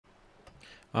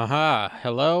Aha,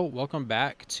 hello, welcome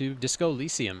back to Disco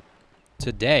Elysium.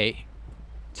 Today,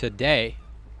 today,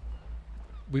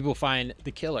 we will find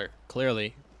the killer,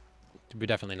 clearly. We're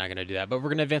definitely not going to do that, but we're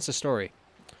going to advance the story.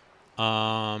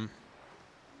 Um,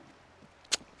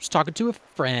 just talking to a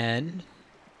friend.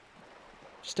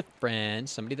 Just a friend,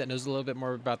 somebody that knows a little bit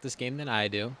more about this game than I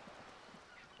do.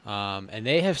 And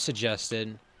they have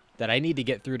suggested that I need to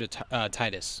get through to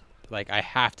Titus. Like, I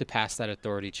have to pass that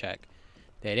authority check.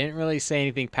 They didn't really say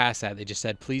anything past that. They just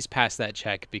said, please pass that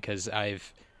check because I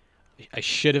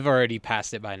should have already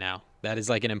passed it by now. That is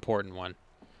like an important one.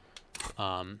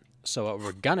 So what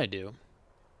we're gonna do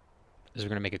is we're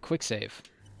gonna make a quick save.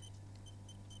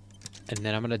 And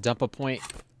then I'm gonna dump a point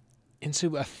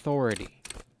into authority.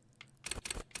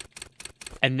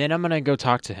 And then I'm gonna go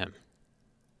talk to him.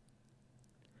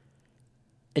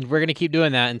 And we're gonna keep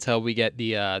doing that until we get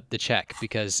the check,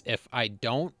 because if I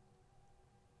don't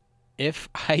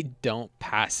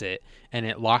pass it and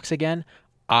it locks again,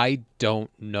 I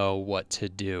don't know what to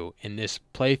do. And this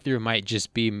playthrough might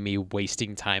just be me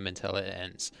wasting time until it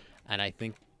ends. And I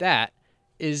think that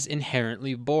is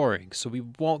inherently boring. So we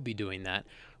won't be doing that.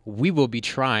 We will be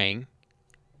trying,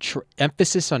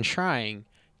 emphasis on trying,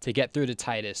 to get through to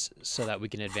Titus so that we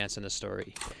can advance in the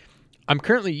story. I'm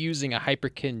currently using a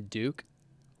Hyperkin Duke,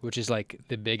 which is like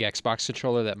the big Xbox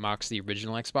controller that mocks the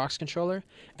original Xbox controller.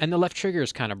 And the left trigger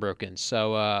is kind of broken.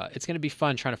 So it's going to be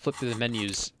fun trying to flip through the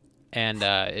menus, and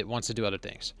it wants to do other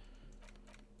things.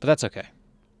 But that's okay.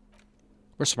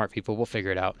 We're smart people. We'll figure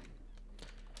it out.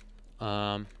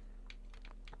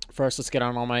 First, let's get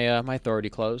on all my my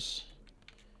authority clothes.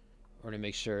 We're going to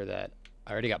make sure that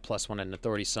I already got +1 in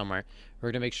authority somewhere. We're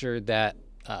going to make sure that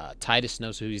Titus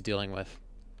knows who he's dealing with.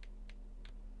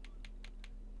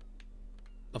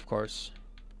 Of course.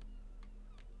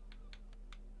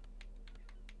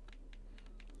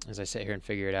 As I sit here and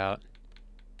figure it out.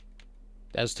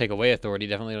 Those take away authority.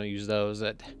 Definitely don't use those.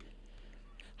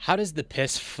 How does the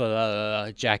piss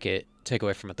jacket take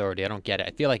away from authority? I don't get it.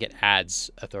 I feel like it adds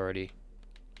authority.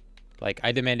 Like,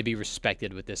 I demand to be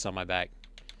respected with this on my back.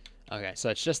 Okay, so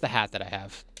it's just the hat that I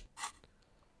have.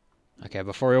 Okay,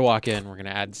 before we walk in, we're going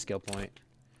to add the skill point.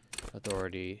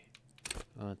 Authority.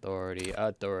 Authority.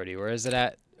 Authority. Where is it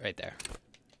at? Right there.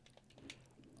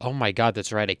 Oh my god,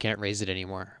 that's right. I can't raise it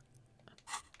anymore.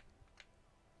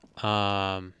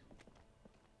 Uh-oh.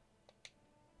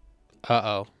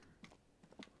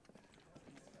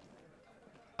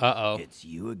 Uh-oh. It's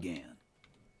you again.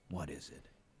 What is it?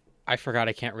 I forgot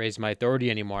I can't raise my authority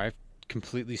anymore. I've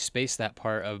completely spaced that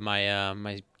part of my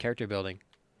my character building.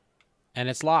 And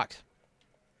it's locked.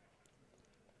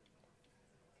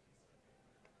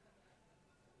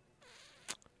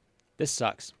 This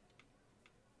sucks.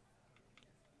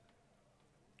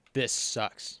 This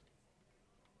sucks.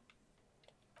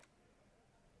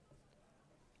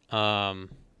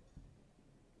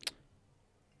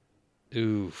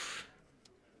 Oof.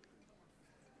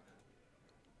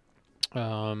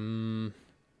 Um.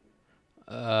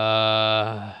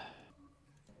 Uh.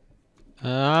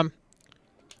 Um.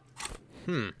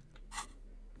 Hmm.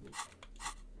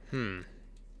 Hmm.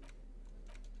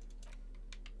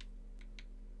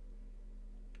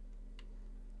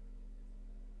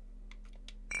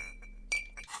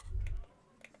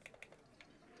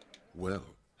 Well,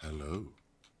 hello.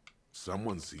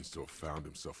 Someone seems to have found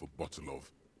himself a bottle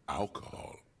of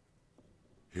alcohol.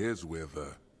 Here's where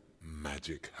the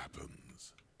magic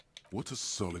happens. What a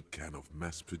solid can of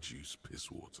mass-produced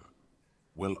piss water.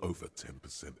 Well over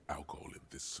 10% alcohol in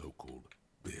this so-called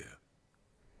beer.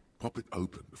 Pop it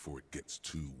open before it gets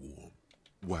too warm.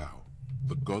 Wow,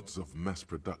 the gods of mass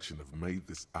production have made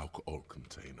this alcohol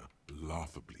container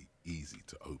laughably easy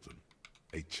to open.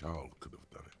 A child could have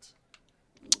done it.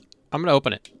 I'm gonna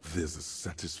open it. There's a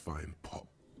satisfying pop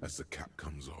as the cap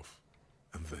comes off,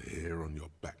 and the hair on your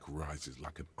back rises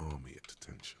like an army at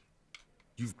attention.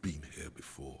 You've been here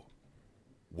before.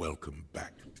 Welcome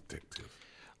back, detective.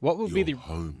 What will be You're the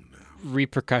home now.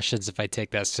 repercussions if I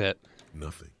take that sip?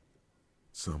 Nothing.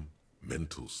 Some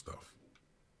mental stuff.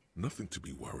 Nothing to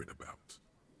be worried about.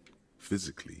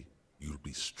 Physically, you'll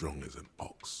be strong as an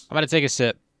ox. I'm gonna take a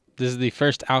sip. This is the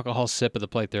first alcohol sip of the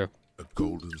playthrough. A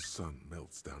golden sun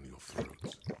melts down your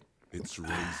throat. Its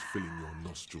rays filling your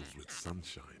nostrils with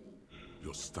sunshine.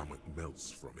 Your stomach melts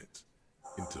from it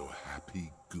into a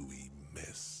happy, gooey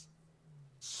mess.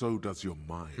 So does your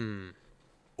mind.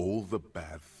 All the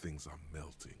bad things are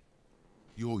melting.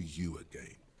 You're you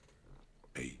again.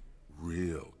 A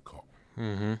real cop.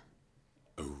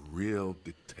 A real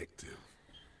detective.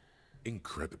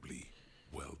 Incredibly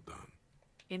well done.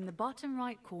 In the bottom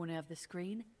right corner of the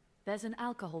screen, there's an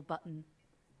alcohol button.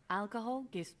 Alcohol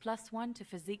gives +1 to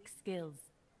physique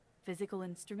skills. Physical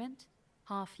instrument,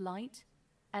 half light,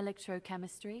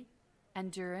 electrochemistry,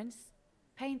 endurance,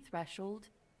 pain threshold,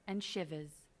 and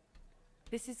shivers.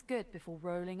 This is good before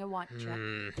rolling a white check,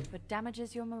 but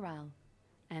damages your morale.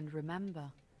 And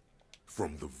remember,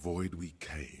 From the void we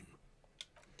came.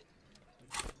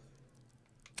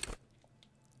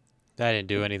 That didn't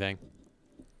do anything.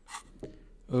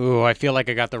 Ooh, I feel like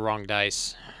I got the wrong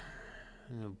dice.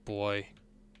 Oh boy.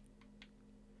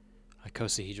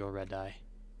 Icosahedral red die.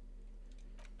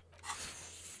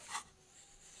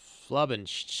 Flub and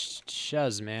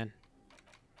shuz, man.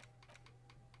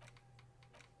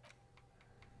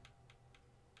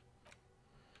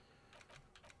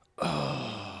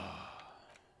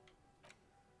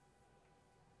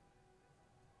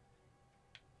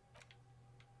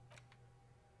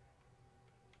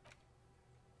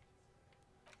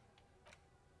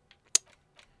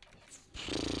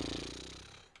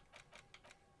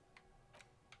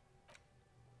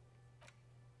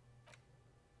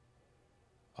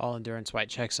 All endurance white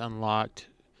checks unlocked.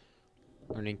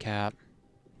 Learning cap.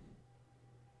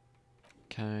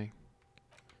 Okay.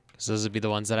 Because those would be the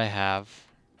ones that I have.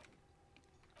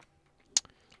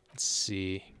 Let's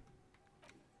see.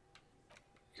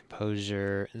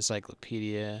 Composure,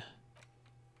 encyclopedia.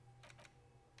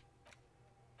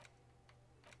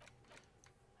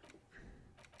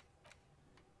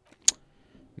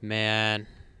 Man.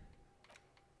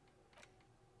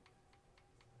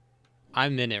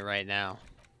 I'm in it right now.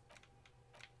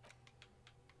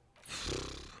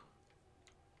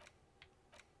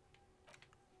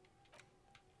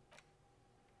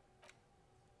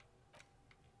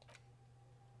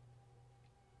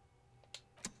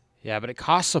 Yeah, but it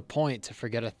costs a point to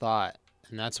forget a thought,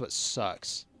 and that's what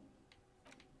sucks.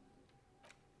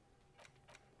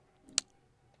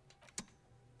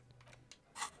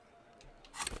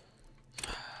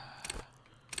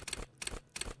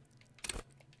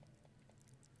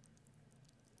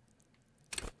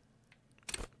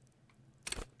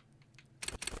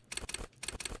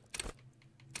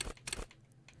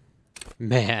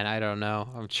 Man, I don't know.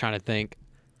 I'm trying to think.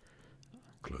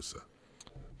 Closer.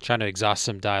 Trying to exhaust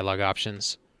some dialogue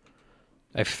options.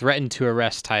 I've threatened to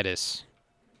arrest Titus.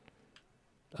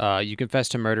 You confess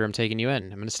to murder, I'm taking you in.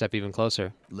 I'm going to step even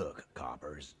closer. Look,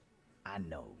 coppers, I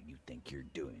know you think you're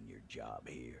doing your job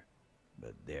here,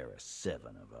 but there are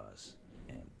 7 of us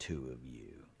and 2 of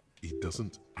you. He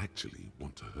doesn't actually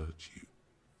want to hurt you.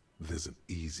 There's an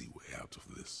easy way out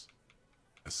of this.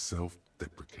 A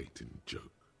self-deprecating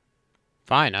joke.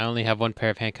 Fine, I only have 1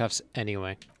 pair of handcuffs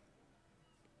anyway.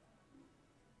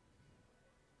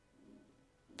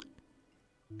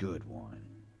 Good one.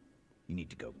 You need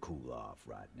to go cool off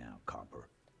right now, copper.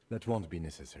 That won't be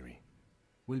necessary.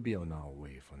 We'll be on our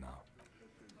way for now.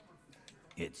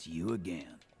 It's you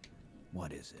again.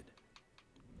 What is it?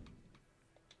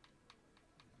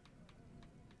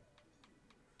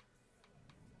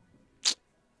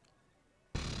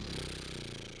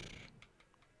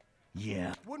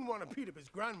 Yeah. Wouldn't want to beat up his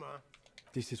grandma.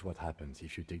 This is what happens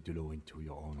if you take the law into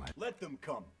your own hands. Let them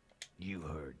come. You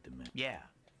heard the man. Yeah.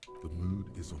 The mood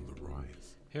is on the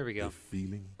rise. Here we go. They're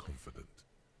feeling confident,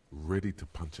 ready to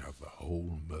punch out the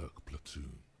whole Merc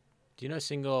platoon. Do you know a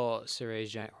single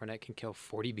Cirrus giant hornet can kill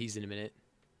 40 bees in a minute?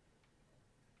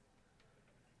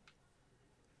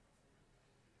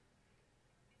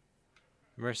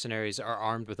 Mercenaries are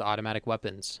armed with automatic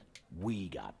weapons. We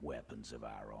got weapons of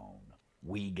our own.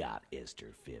 We got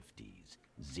Ister 50s,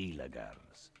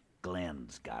 Zeelagers.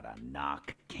 Glenn's got a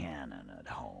knock cannon at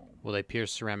home. Will they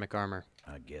pierce ceramic armor?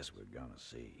 I guess we're gonna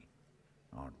see,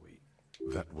 aren't we?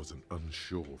 That was an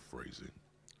unsure phrasing.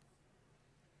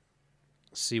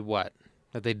 See what?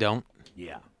 That they don't?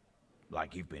 Yeah,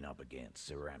 like you've been up against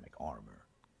ceramic armor.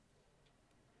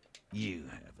 You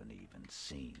haven't even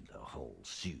seen the whole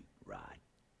suit, right?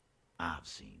 I've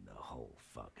seen the whole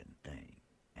fucking thing,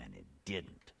 and it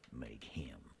didn't make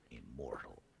him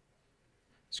immortal.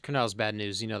 It's Cornell's bad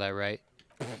news, you know that, right?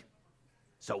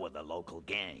 So are the local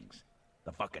gangs,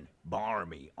 the fucking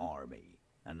Barmy army,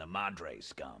 and the Madre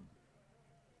scum.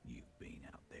 You've been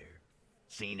out there.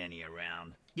 Seen any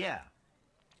around? Yeah.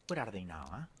 Where are they now,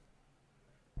 huh?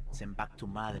 Sent back to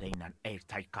Madre in an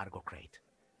airtight cargo crate.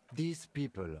 These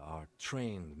people are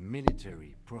trained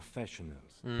military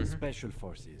professionals. Special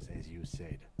forces, as you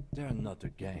said. They're not a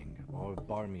gang or a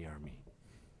barmy army.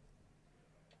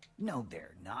 No,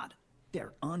 they're not.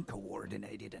 They're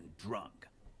uncoordinated and drunk.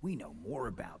 We know more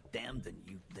about them than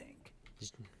you think.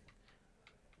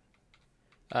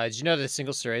 Did you know that a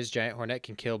single Cirrus giant hornet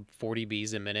can kill 40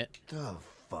 bees a minute? The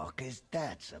fuck is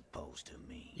that supposed to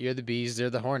mean? You're the bees, they're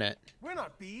the hornet. We're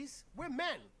not bees. We're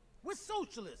men. We're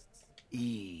socialists.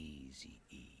 Easy,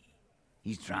 E.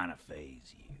 He's trying to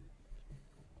phase you.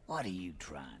 What are you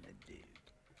trying to do?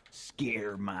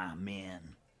 Scare my men?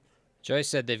 Joyce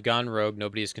said they've gone rogue.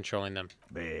 Nobody is controlling them.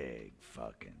 Big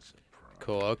fucking surprise.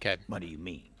 Cool, okay. What do you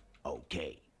mean,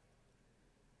 okay?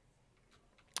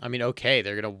 I mean, okay,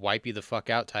 they're gonna wipe you the fuck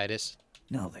out, Titus.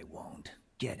 No, they won't.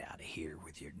 Get out of here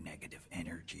with your negative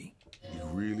energy. He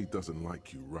really doesn't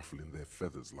like you ruffling their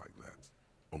feathers like that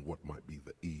on what might be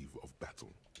the eve of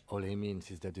battle. All he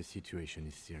means is that the situation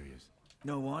is serious.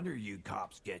 No wonder you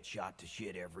cops get shot to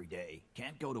shit every day.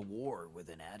 Can't go to war with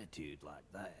an attitude like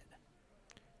that.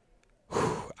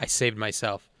 I saved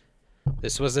myself.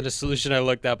 This wasn't a solution I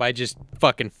looked up. I just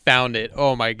fucking found it.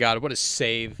 Oh my god, what a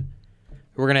save.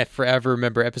 We're gonna forever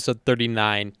remember episode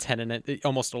 39, 10 and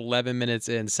almost 11 minutes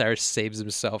in. Cyrus saves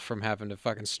himself from having to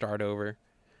fucking start over.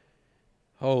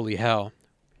 Holy hell.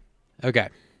 Okay.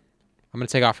 I'm gonna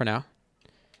take off for now.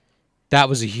 That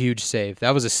was a huge save.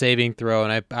 That was a saving throw,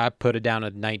 and I put it down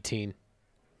at 19.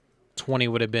 20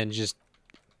 would have been just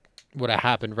would have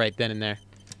happened right then and there.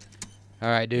 All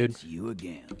right, dude. It's you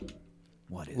again.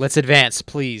 What is Let's advance,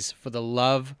 please, for the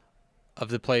love of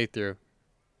the playthrough.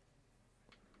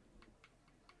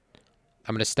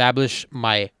 I'm going to establish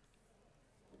my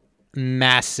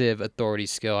massive authority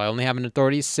skill. I only have an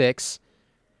authority 6,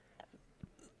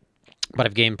 but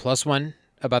I've gained +1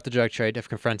 about the drug trade. I've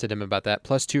confronted him about that.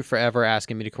 +2 forever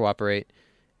asking me to cooperate.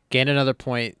 Gained another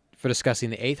point for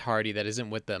discussing the 8th Hardy that isn't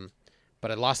with them,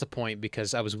 but I lost a point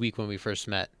because I was weak when we first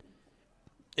met.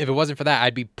 If it wasn't for that,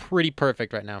 I'd be pretty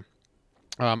perfect right now.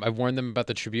 I've warned them about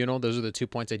the tribunal. Those are the 2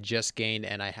 points I just gained,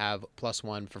 and I have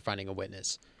 +1 for finding a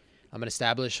witness. I'm going to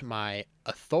establish my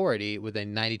authority with a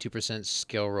 92%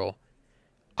 skill roll.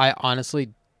 I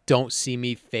honestly don't see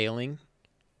me failing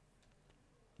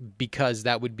because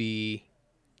that would be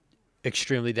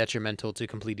extremely detrimental to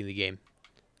completing the game.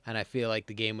 And I feel like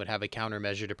the game would have a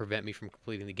countermeasure to prevent me from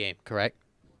completing the game. Correct?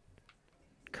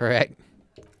 Correct.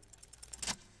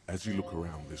 As you look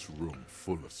around this room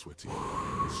full of sweaty,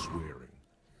 swearing,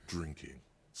 drinking,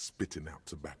 spitting out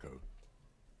tobacco,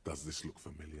 does this look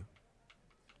familiar?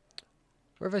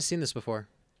 Where have I seen this before?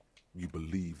 You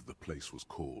believe the place was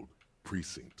called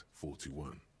Precinct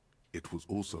 41. It was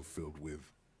also filled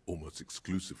with, almost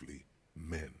exclusively,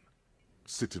 men,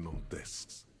 sitting on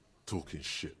desks, talking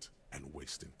shit and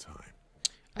wasting time.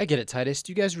 I get it, Titus.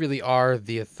 You guys really are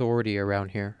the authority around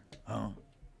here. Huh?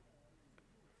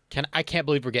 I can't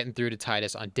believe we're getting through to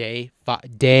Titus on day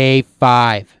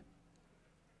 5.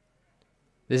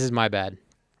 This is my bad.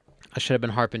 I should have been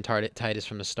harping Titus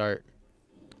from the start.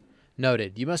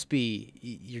 Noted. You must be...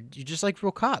 You're just like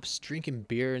real cops. Drinking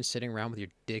beer and sitting around with your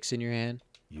dicks in your hand.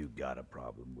 You got a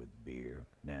problem with beer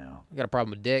now? I got a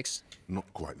problem with dicks. Not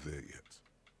quite there yet.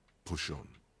 Push on.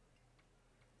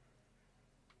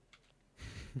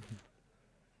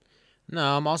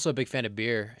 No, I'm also a big fan of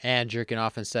beer and jerking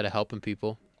off instead of helping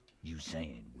people. You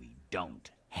saying we don't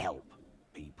help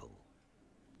people?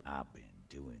 I've been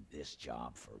doing this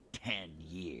job for 10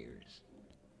 years.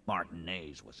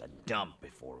 Martinez was a dump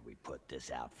before we put this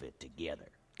outfit together.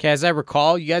 Okay, as I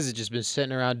recall, you guys have just been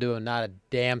sitting around doing not a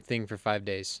damn thing for 5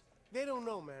 days. They don't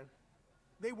know, man.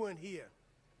 They weren't here.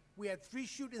 We had 3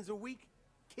 shootings a week,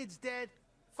 kids dead,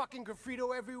 fucking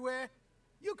graffito everywhere.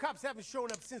 You cops haven't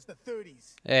shown up since the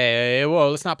 30s. Hey, whoa,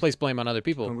 let's not place blame on other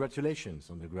people. Congratulations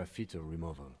on the graffiti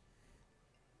removal.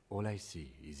 All I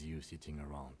see is you sitting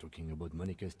around talking about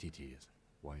Monica's titties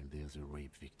while there's a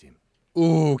rape victim.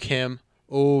 Ooh, Kim.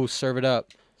 Ooh, serve it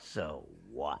up. So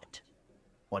what?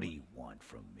 What do you want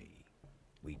from me?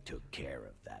 We took care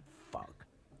of that fuck.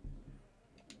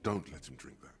 Don't let him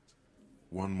drink that.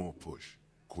 One more push.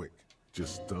 Quick.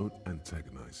 Just don't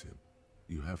antagonize him.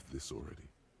 You have this already.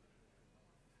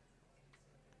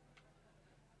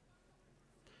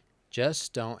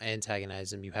 Just don't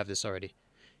antagonize him. You have this already.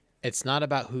 It's not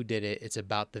about who did it. It's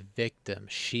about the victim.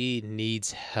 She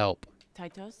needs help.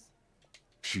 Titus?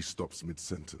 She stops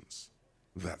mid-sentence.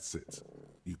 That's it.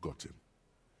 You got him.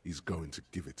 He's going to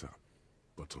give it up,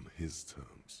 but on his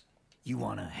terms. You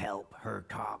wanna help her,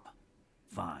 cop?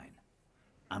 Fine.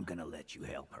 I'm gonna let you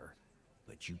help her,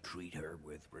 but you treat her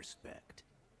with respect.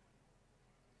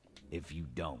 If you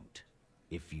don't,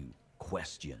 if you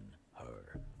question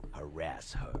her,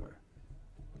 harass her,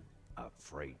 a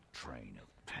freight train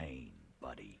of pain,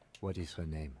 buddy. What is her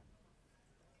name?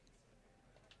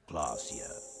 Klassje,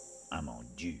 I'm on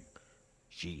due.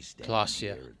 She's standing Klassje.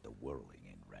 here, the whirling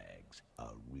in rags, a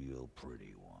real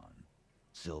pretty one.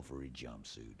 Silvery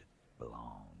jumpsuit,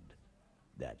 blonde.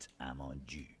 That's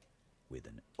Amonju with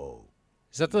an O.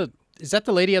 Is that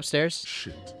the lady upstairs?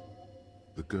 Shit.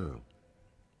 The girl.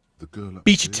 The girl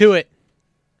Beat you upstairs? to it.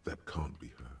 That can't be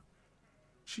her.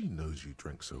 She knows you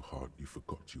drank so hard you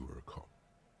forgot you were a cop.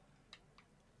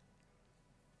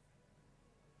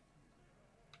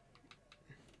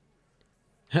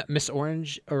 Miss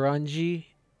Orangey,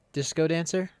 disco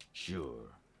dancer. Sure.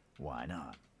 Why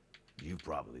not? You've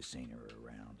probably seen her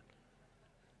around.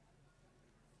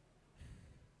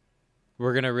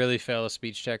 We're gonna really fail a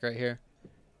speech check right here.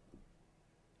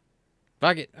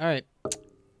 Fuck it. All right.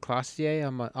 Klassje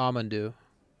Amandu.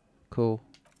 Cool.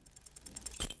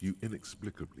 You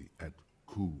inexplicably add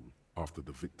cool after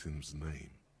the victim's name,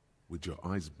 with your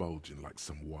eyes bulging like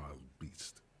some wild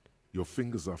beast. Your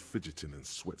fingers are fidgeting and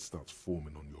sweat starts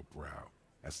forming on your brow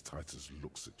as Titus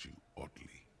looks at you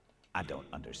oddly. I don't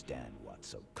understand what's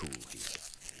so cool here.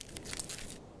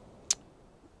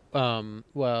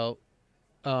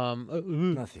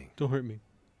 Nothing. Don't hurt me.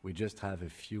 We just have a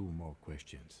few more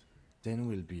questions. Then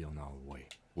we'll be on our way.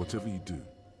 Whatever you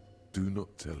do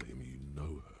not tell him you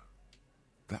know her.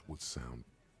 That would sound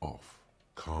off,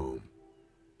 calm,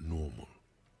 normal.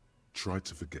 Try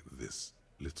to forget this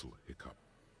little hiccup.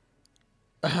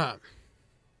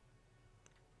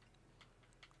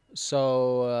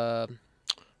 So,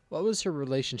 what was her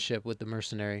relationship with the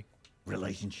mercenary?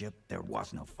 Relationship? There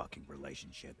was no fucking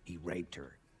relationship. He raped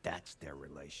her. That's their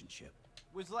relationship.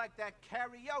 Was like that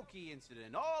karaoke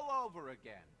incident all over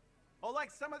again. Or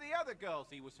like some of the other girls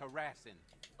he was harassing.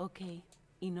 Okay,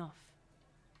 enough.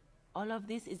 All of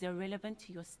this is irrelevant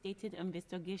to your stated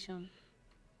investigation.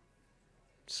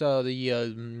 So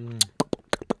the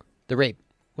rape.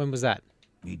 When was that?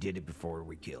 He did it before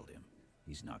we killed him.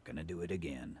 He's not gonna do it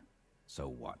again. So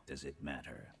what does it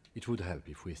matter? It would help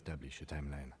if we establish a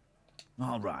timeline.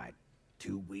 All right.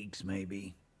 2 weeks,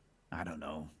 maybe? I don't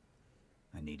know.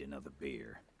 I need another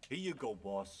beer. Here you go,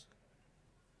 boss.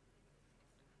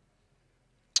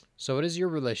 So what is your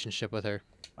relationship with her?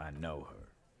 I know her.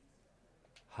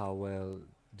 How well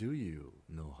do you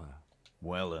know her?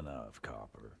 Well enough,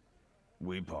 Copper.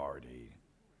 We partied.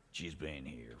 She's been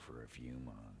here for a few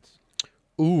months.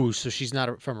 Ooh, so she's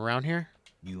not from around here?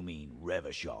 You mean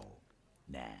Revachol?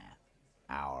 Nah.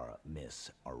 Our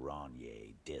Miss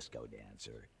Aranye disco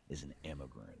dancer is an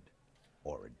immigrant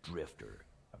or a drifter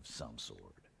of some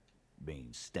sort.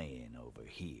 Been staying over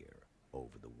here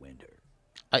over the winter.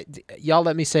 Y'all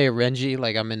let me say Renji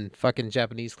like I'm in fucking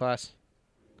Japanese class.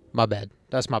 My bad.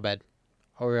 That's my bad.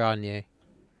 Oranje.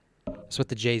 That's what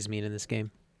the J's mean in this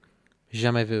game.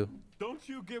 Jamais vu. Don't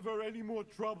you give her any more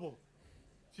trouble.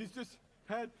 She's just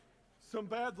had some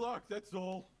bad luck, that's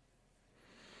all.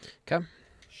 Okay.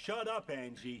 Shut up,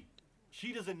 Angie.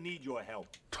 She doesn't need your help.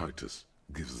 Titus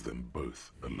gives them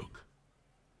both a look.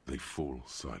 They fall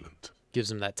silent.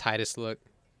 Gives him that Titus look.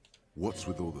 What's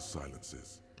with all the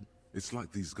silences? It's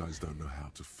like these guys don't know how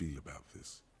to feel about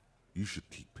this. You should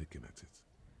keep picking at it.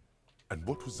 And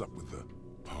what was up with the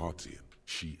partying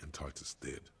she and Titus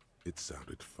did? It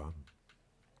sounded fun.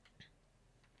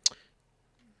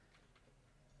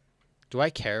 Do I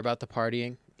care about the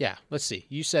partying? Yeah, let's see.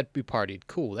 You said we partied.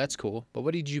 Cool, that's cool. But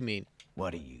what did you mean?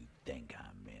 What do you think I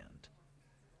meant?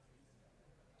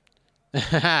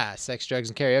 Haha, sex, drugs,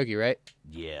 and karaoke, right?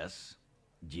 Yes,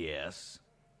 yes,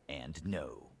 and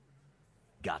no.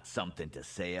 Got something to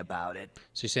say about it?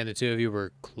 So you're saying the two of you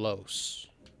were close?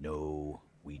 No,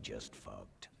 we just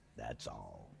fucked. That's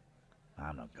all.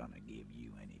 I'm not gonna give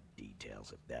you any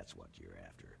details if that's what you're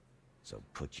after. So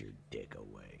put your dick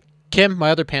away. Kim,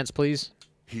 my other pants, please.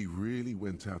 He really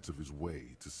went out of his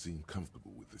way to seem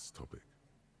comfortable with this topic.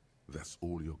 That's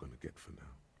all you're gonna get for now.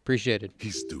 Appreciated.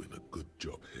 He's doing a good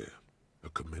job here. A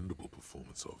commendable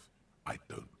performance of I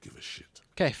don't give a shit.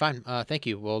 Okay, fine. Thank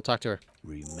you. We'll talk to her.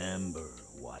 Remember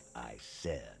what I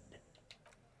said.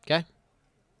 Okay.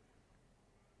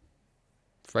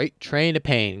 Freight train to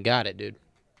pain. Got it, dude.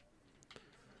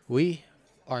 We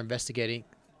are investigating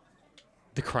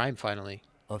the crime finally.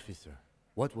 Officer,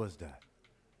 what was that?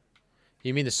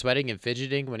 You mean the sweating and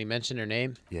fidgeting when he mentioned her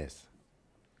name? Yes.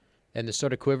 And the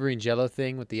sort of quivering jello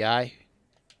thing with the eye?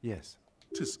 Yes.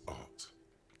 'Tis art.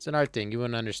 It's an art thing. You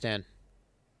wouldn't understand.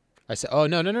 I said, oh,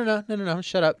 no.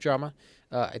 Shut up, drama.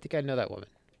 I think I know that woman.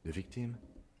 The victim?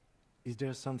 Is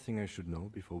there something I should know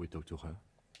before we talk to her?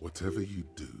 Whatever you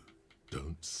do,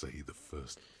 don't say the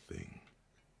first thing.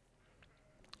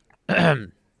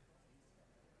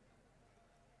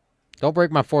 Don't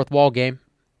break my fourth wall, game.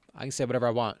 I can say whatever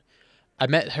I want. I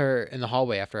met her in the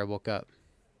hallway after I woke up.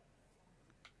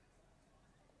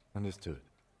 Understood.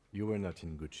 You were not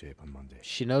in good shape on Monday.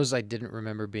 She knows I didn't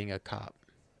remember being a cop.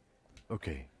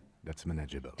 Okay, that's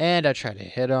manageable. And I tried to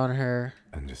hit on her.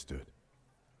 Understood.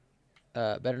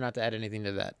 Better not to add anything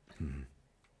to that.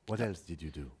 What else did you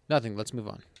do? Nothing. Let's move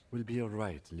on. We'll be all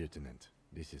right, Lieutenant.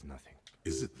 This is nothing.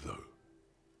 Is it though?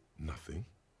 Nothing?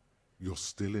 You're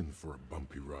still in for a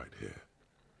bumpy ride here.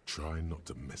 Try not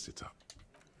to mess it up.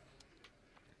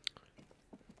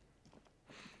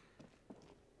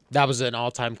 That was an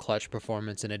all-time clutch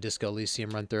performance in a Disco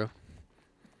Elysium run-through.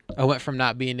 I went from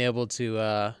not being able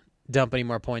to dump any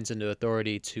more points into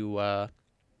Authority to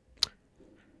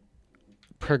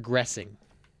progressing.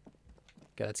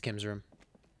 Okay, that's Kim's room.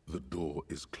 The door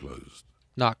is closed.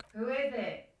 Knock. Who is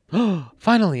it?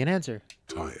 Finally, an answer.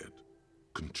 Tired.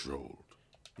 Controlled.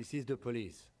 This is the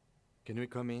police. Can we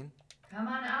come in? Come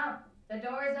on up. The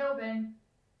door is open.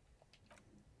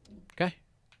 Okay.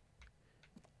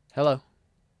 Hello.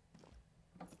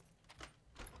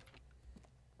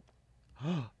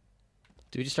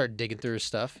 Do we just start digging through her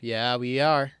stuff? Yeah, we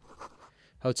are.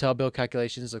 Hotel bill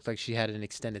calculations. Look like she had an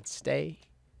extended stay.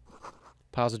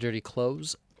 Piles of dirty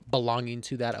clothes belonging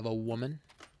to that of a woman.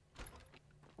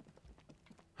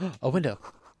 A window.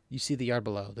 You see the yard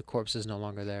below. The corpse is no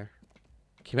longer there.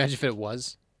 Can you imagine if it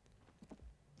was?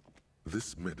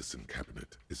 This medicine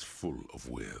cabinet is full of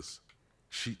wares.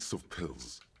 Sheets of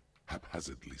pills,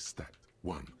 haphazardly stacked,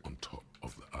 one on top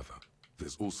of the other.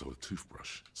 There's also a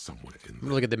toothbrush somewhere in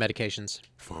there. Look at the medications.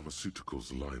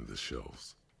 Pharmaceuticals line the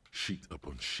shelves. Sheet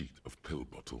upon sheet of pill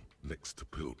bottle next to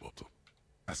pill bottle.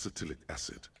 Acetylic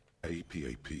acid,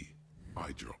 APAP,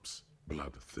 eye drops,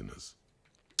 blood thinners.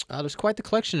 There's quite the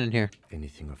collection in here.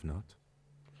 Anything of note?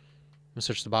 I'm gonna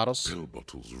search the bottles. Pill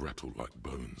bottles rattle like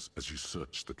bones as you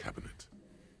search the cabinet.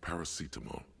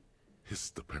 Paracetamol,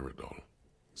 histoperidol,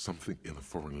 something in a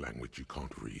foreign language you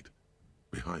can't read.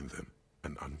 Behind them,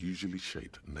 an unusually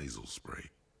shaped nasal spray.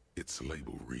 Its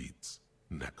label reads,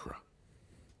 Nacra.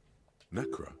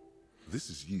 Nacra, this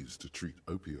is used to treat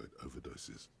opioid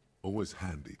overdoses. Always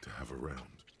handy to have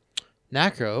around.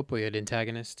 Nacra, opioid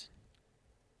antagonist.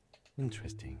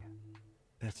 Interesting.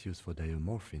 That's used for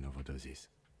diamorphine overdoses.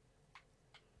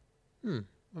 I'm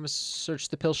gonna search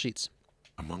the pill sheets.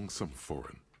 Among some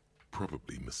foreign,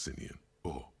 probably Messinian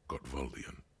or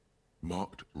Gotwaldian,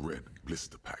 marked red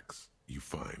blister packs you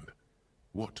find.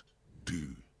 What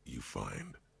do you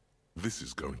find? This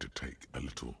is going to take a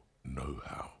little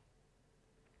know-how.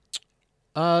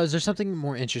 Is there something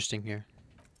more interesting here?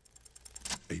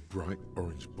 A bright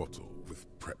orange bottle with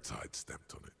peptide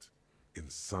stamped on it. In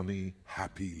sunny,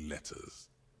 happy letters.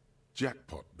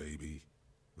 Jackpot, baby.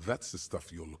 That's the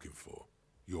stuff you're looking for.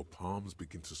 Your palms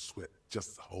begin to sweat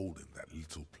just holding that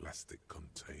little plastic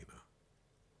container.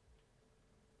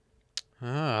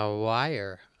 Ah, a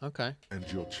wire. Okay.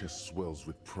 And your chest swells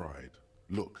with pride.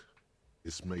 Look,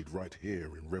 it's made right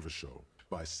here in Revachol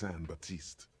by San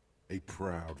Baptiste, a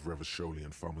proud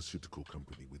Revacholian pharmaceutical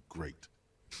company with great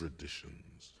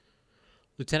traditions.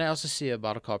 Lieutenant, I also see a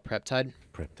bottle called Preptide.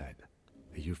 Preptide,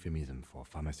 a euphemism for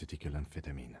pharmaceutical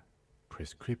amphetamine.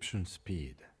 Prescription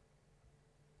speed.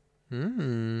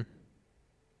 Hmm.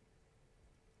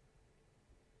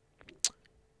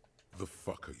 The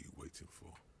fuck are you waiting for?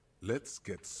 Let's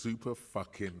get super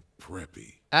fucking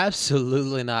preppy.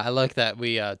 Absolutely not. I like that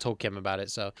we told Kim about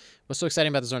it. So, what's so exciting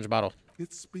about this orange bottle?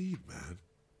 It's speed, man.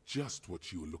 Just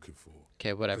what you were looking for.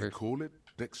 Okay, whatever. They call it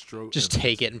dextro. Just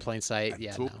take it in plain sight.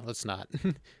 Yeah, no, let's not.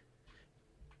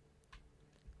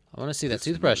 I want to see that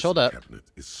toothbrush. Hold up.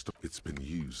 It's been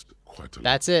used quite a lot.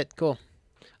 That's it. Cool.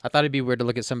 I thought it'd be weird to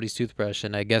look at somebody's toothbrush,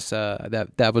 and I guess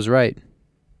that was right.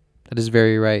 That is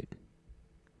very right.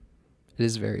 It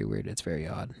is very weird. It's very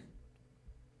odd.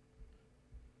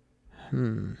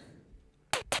 I'm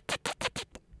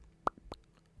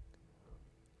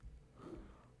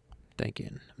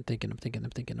thinking.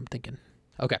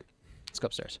 Okay. Let's go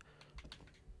upstairs.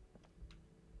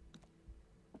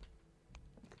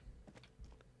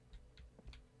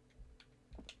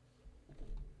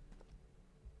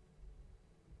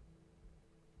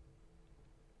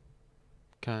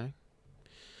 Okay.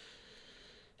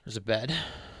 There's a bed.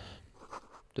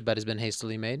 The bed has been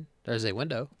hastily made. There's a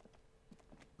window.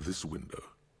 This window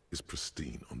is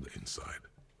pristine on the inside,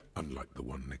 unlike the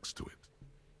one next to it.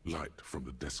 Light from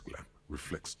the desk lamp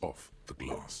reflects off the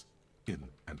glass in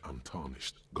an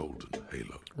untarnished golden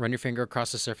halo. Run your finger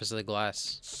across the surface of the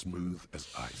glass. Smooth as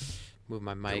ice. Move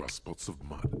my There mic. are spots of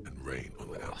mud and rain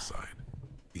on the outside,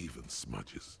 even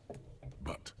smudges.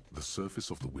 But the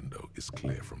surface of the window is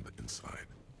clear from the inside.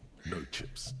 No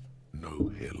chips,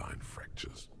 no hairline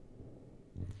fractures.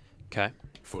 Okay.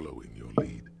 Following your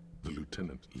lead, the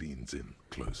lieutenant leans in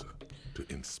closer to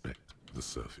inspect the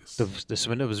surface. This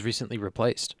window was recently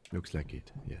replaced. Looks like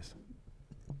it, yes.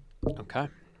 Okay.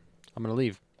 I'm gonna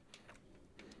leave.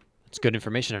 It's good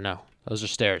information to know. Those are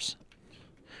stairs.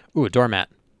 Ooh, a doormat.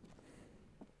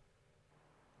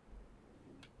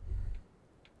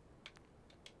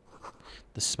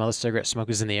 The smell of cigarette smoke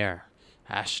is in the air.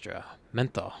 Astra.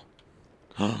 Menthol.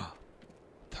 The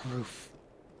roof.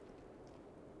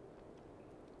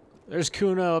 There's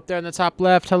Kuno up there in the top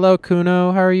left. Hello,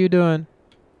 Kuno. How are you doing?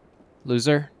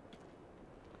 Loser.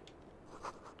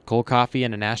 Cold coffee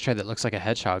and an ashtray that looks like a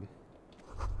hedgehog.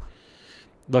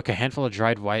 Look, a handful of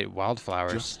dried white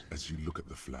wildflowers. Just as you look at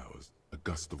the flowers, a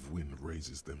gust of wind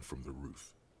raises them from the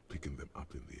roof, picking them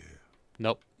up in the air.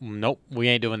 Nope. Nope. We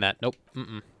ain't doing that. Nope.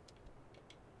 Mm-mm.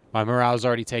 My morale's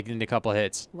already taken a couple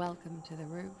hits. Welcome to the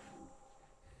roof.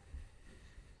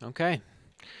 Okay.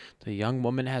 The young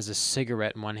woman has a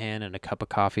cigarette in one hand and a cup of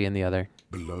coffee in the other.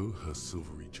 Below her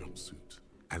silvery jumpsuit,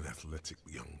 an athletic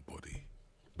young body,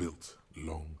 built,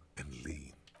 long, and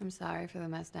lean. I'm sorry for the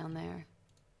mess down there.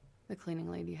 The cleaning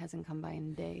lady hasn't come by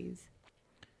in days.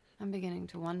 I'm beginning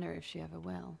to wonder if she ever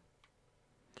will.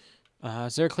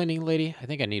 Is there a cleaning lady? I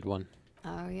think I need one.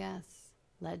 Oh, yes.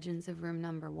 Legends of room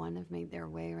number 1 have made their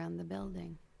way around the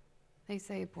building. They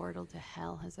say a portal to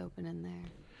hell has opened in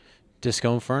there.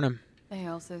 Disco Infernum. They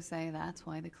also say that's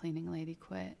why the cleaning lady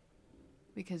quit.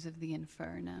 Because of the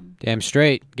infernum. Damn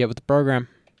straight. Get with the program.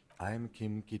 I'm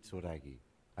Kim Kitsuragi.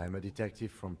 I'm a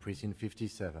detective from Precinct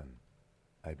 57.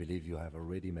 I believe you have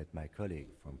already met my colleague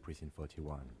from Precinct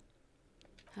 41.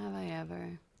 Have I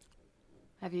ever?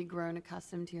 Have you grown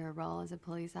accustomed to your role as a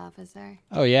police officer?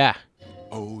 Oh, yeah.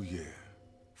 Oh, yeah.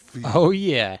 Feel Oh,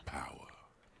 yeah. power.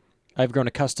 I've grown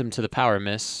accustomed to the power,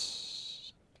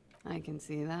 miss. I can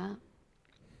see that.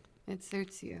 It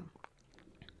suits you.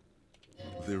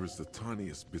 There is the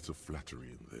tiniest bit of flattery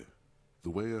in there.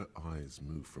 The way her eyes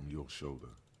move from your shoulder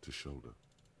to shoulder.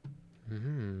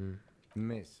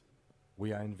 Miss,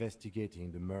 we are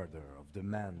investigating the murder of the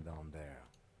man down there.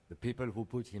 The people who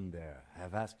put him there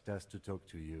have asked us to talk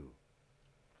to you.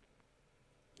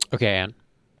 Okay, Anne.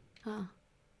 Huh.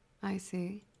 I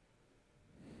see.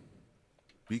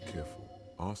 Be careful.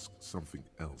 Ask something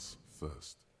else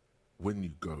first. When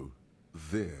you go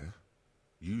there,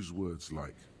 use words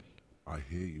like, I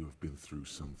hear you have been through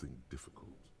something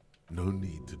difficult. No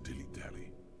need to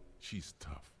dilly-dally. She's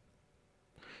tough.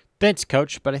 Thanks,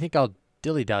 coach, but I think I'll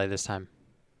dilly-dally this time.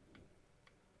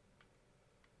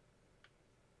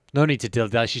 No need to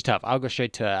dilly-dally. She's tough. I'll go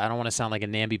straight to it. I don't want to sound like a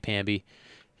namby-pamby.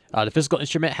 The physical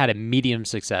instrument had a medium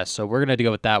success, so we're going to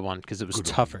go with that one because it was Good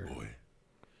on tougher. you, boy.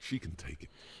 She can take it.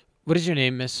 What is your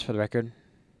name, miss, for the record?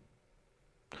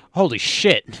 Holy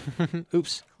shit.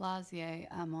 Oops. Klassje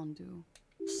Amondu.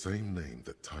 Same name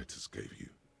that Titus gave you.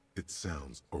 It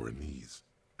sounds Oranese,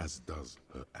 as does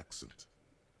her accent.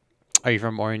 Are you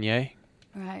from Oranje?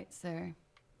 Right, sir.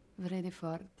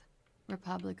 Vredefort,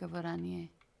 Republic of Oranje.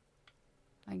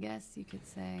 I guess you could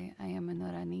say I am an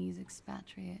Oranese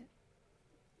expatriate.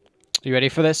 You ready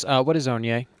for this? What is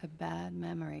Oranje? A bad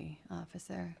memory,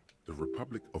 officer. The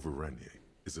Republic of Oranje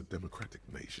is a democratic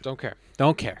nation. Don't care.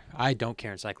 Don't care. I don't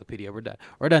care, Encyclopedia. We're done.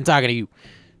 We're done talking to you.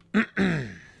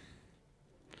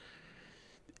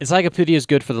 Encyclopedia is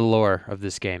good for the lore of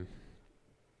this game.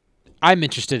 I'm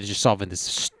interested in just solving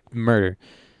this murder.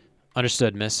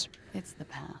 Understood, miss. It's the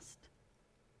past.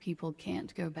 People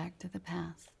can't go back to the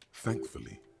past.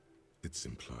 Thankfully, it's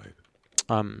implied.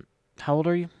 How old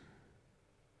are you?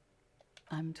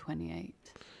 I'm 28.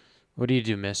 What do you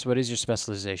do, miss? What is your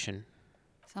specialization?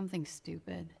 Something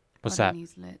stupid. What's that?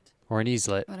 Oranese lit. Oranese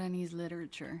lit. Oranese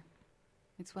literature.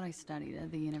 It's what I studied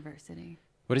at the university.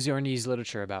 What is your Oranese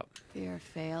literature about? Fear of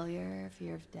failure,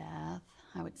 fear of death,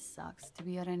 how it sucks to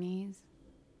be Oranese.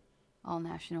 All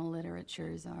national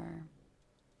literatures are...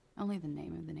 Only the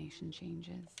name of the nation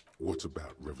changes. What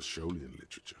about Revacholian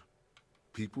literature?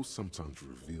 People sometimes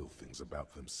reveal things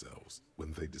about themselves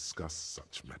when they discuss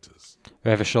such matters.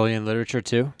 Revacholian literature,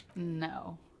 too?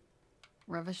 No.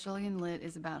 Revacholian lit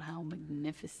is about how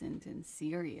magnificent and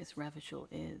serious Revachol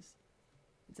is.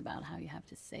 It's about how you have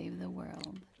to save the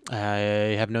world.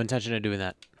 I have no intention of doing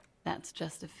that. That's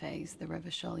just a phase the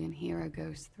Revacholian hero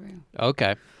goes through.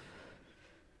 Okay.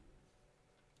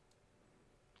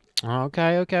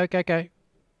 Okay.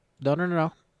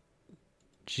 No.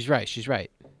 She's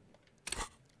right.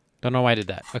 Don't know why I did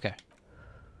that. Okay.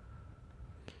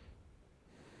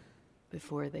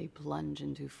 Before they plunge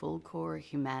into full core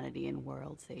humanity and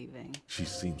world saving. She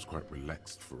seems quite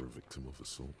relaxed for a victim of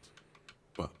assault.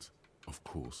 But, of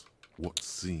course, what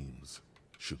seems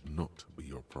should not be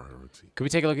your priority. Could we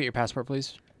take a look at your passport,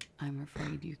 please? I'm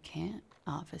afraid you can't,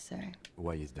 officer.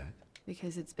 Why is that?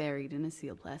 Because it's buried in a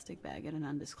sealed plastic bag at an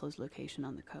undisclosed location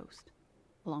on the coast,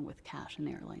 along with cash and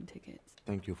airline tickets.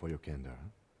 Thank you for your candor.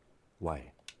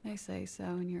 Why? They say so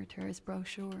in your tourist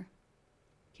brochure.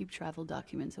 Keep travel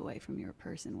documents away from your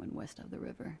person when west of the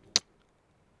river.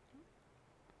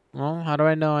 Well, how do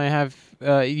I know I have...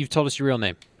 you've told us your real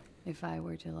name. If I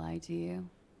were to lie to you,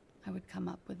 I would come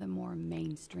up with a more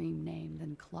mainstream name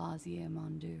than Klassje.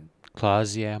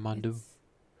 Klassje. It's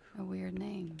a weird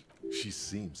name. She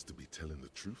seems to be telling the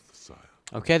truth, sire.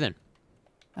 Okay, then.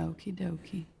 Okie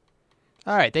dokie.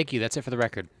 All right, thank you. That's it for the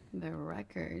record. The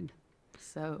record.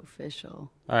 So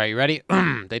official. All right, you ready?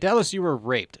 They tell us you were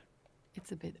raped.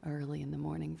 It's a bit early in the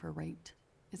morning for raped,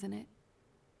 isn't it?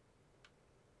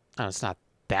 Oh, it's not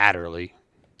that early.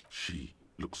 She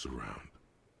looks around.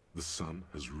 The sun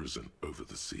has risen over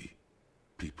the sea.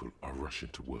 People are rushing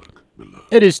to work below.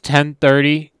 It is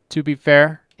 10:30, to be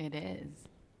fair. It is.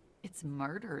 It's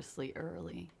murderously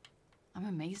early. I'm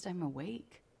amazed I'm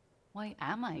awake. Why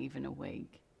am I even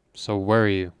awake? So where are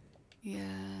you?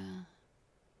 Yeah.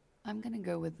 I'm gonna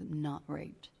go with not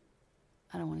raped.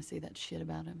 I don't want to say that shit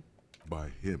about him. By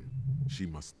him, she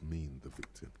must mean the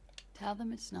victim. Tell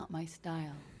them it's not my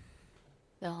style.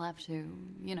 They'll have to,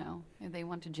 you know, if they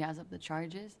want to jazz up the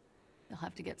charges, they'll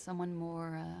have to get someone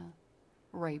more,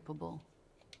 rapeable.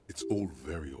 It's all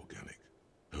very organic.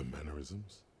 Her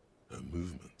mannerisms, her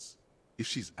movements. If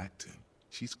she's acting,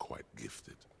 she's quite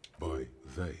gifted. By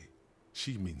they,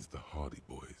 she means the Hardy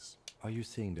Boys. Are you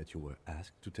saying that you were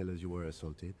asked to tell us you were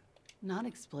assaulted? Not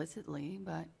explicitly,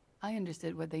 but I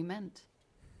understood what they meant.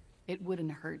 It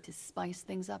wouldn't hurt to spice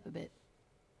things up a bit.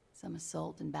 Some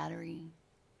assault and battery.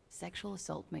 Sexual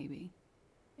assault, maybe.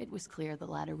 It was clear the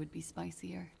latter would be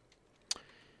spicier.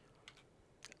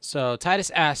 So Titus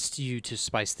asked you to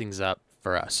spice things up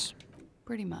for us.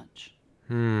 Pretty much.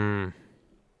 Warming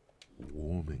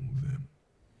them.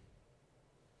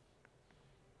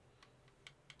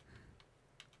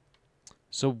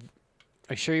 So,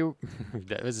 are you sure you...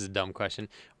 This is a dumb question.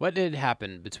 What did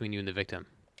happen between you and the victim?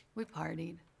 We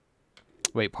partied.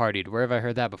 Wait, partied. Where have I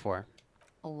heard that before?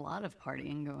 A lot of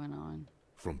partying going on.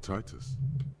 From Titus.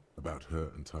 About her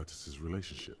and Titus's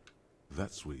relationship.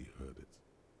 That's where you heard it.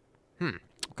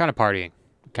 What kind of partying?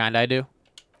 What kind I do?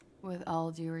 With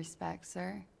all due respect,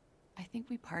 sir, I think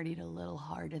we partied a little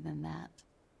harder than that.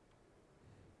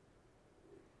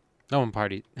 No one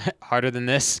partied harder than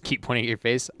this. Keep pointing at your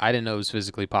face. I didn't know it was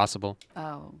physically possible.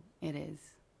 Oh, it is.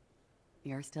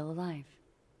 You're still alive.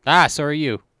 Ah, so are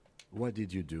you. What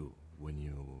did you do when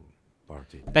you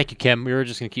partied? Thank you, Kim. We were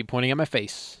just going to keep pointing at my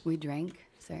face. We drank,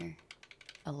 sir.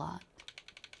 A lot.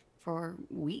 For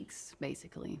weeks,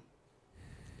 basically.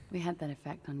 We had that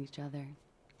effect on each other.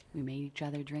 We made each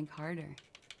other drink harder.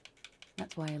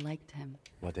 That's why I liked him.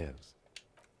 What else?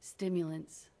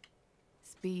 Stimulants.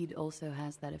 Speed also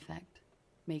has that effect,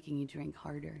 making you drink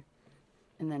harder.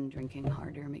 And then drinking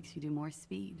harder makes you do more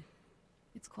speed.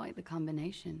 It's quite the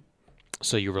combination.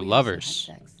 So you were We also had lovers.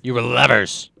 sex. You were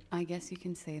lovers. I guess you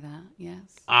can say that,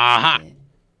 yes. Aha. I did.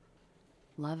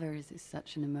 Lovers is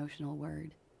such an emotional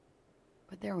word.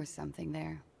 But there was something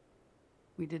there.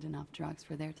 We did enough drugs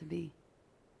for there to be.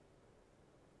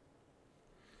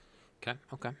 Okay,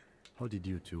 okay. How did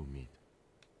you two meet?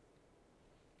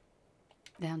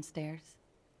 Downstairs,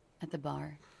 at the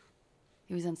bar.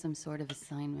 He was on some sort of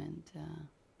assignment.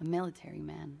 A military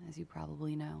man, as you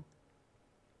probably know.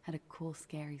 Had a cool,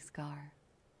 scary scar.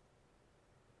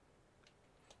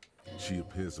 She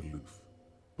appears aloof.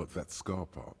 But that scar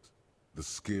part, the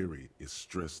scary, is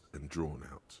stressed and drawn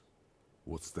out.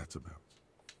 What's that about?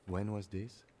 When was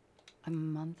this? A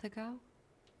month ago?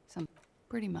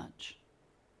 Pretty much.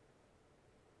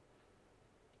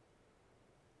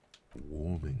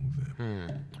 Warming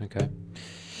them. Okay.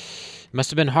 Must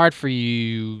have been hard for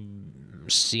you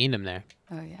seeing him there.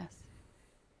 Oh, yes.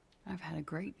 I've had a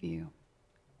great view.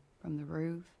 From the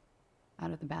roof,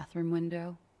 out of the bathroom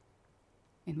window,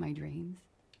 in my dreams.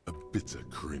 A bitter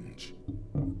cringe.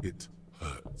 It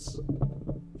hurts.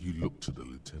 You look to the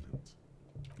lieutenant.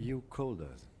 You called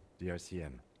us, the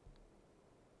RCM.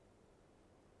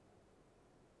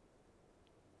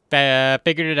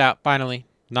 Figured it out, finally.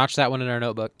 Notched that one in our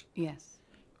notebook. Yes.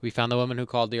 We found the woman who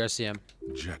called the RCM.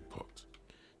 Jackpot.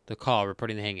 The call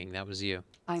reporting the hanging. That was you.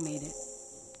 I made it.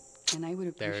 And I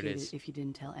would There it appreciate is. it if you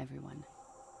didn't tell everyone.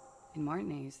 In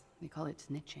Martinez, they call it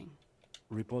snitching.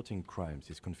 Reporting crimes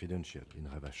is confidential in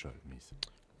Ravachol, miss.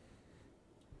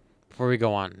 Before we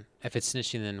go on, if it's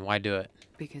snitching, then why do it?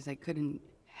 Because I couldn't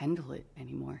handle it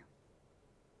anymore.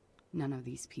 None of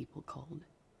these people called.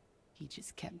 He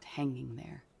just kept hanging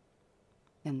there.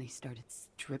 Then they started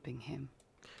stripping him.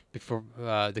 Before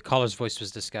the caller's voice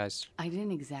was disguised. I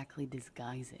didn't exactly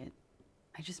disguise it.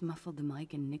 I just muffled the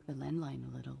mic and nicked the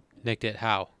landline a little. Nicked it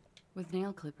how? With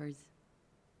nail clippers.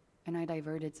 And I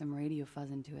diverted some radio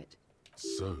fuzz into it.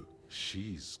 So,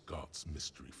 she's God's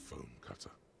mystery foam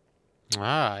cutter.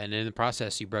 Ah, and in the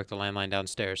process, you broke the landline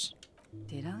downstairs.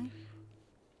 Did I?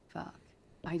 Fuck.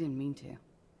 I didn't mean to.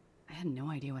 I had no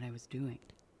idea what I was doing.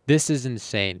 This is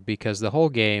insane because the whole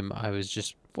game I was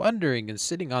just wondering and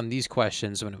sitting on these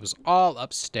questions when it was all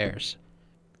upstairs,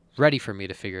 ready for me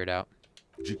to figure it out.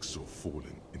 Jigsaw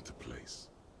falling into place.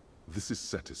 This is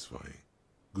satisfying.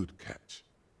 Good catch.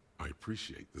 I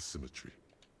appreciate the symmetry.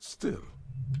 Still,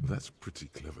 that's pretty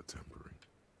clever tampering.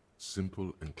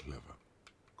 Simple and clever.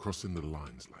 Crossing the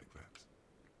lines like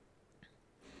that.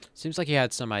 Seems like he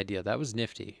had some idea. That was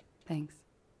nifty. Thanks.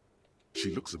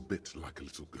 She looks a bit like a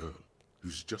little girl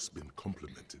who's just been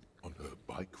complimented on her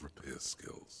bike repair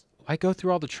skills. Why go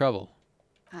through all the trouble?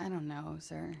 I don't know,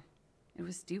 sir. It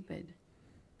was stupid.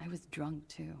 I was drunk,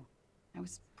 too. I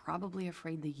was probably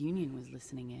afraid the Union was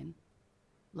listening in.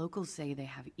 Locals say they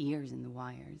have ears in the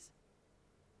wires.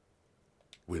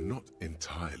 We're not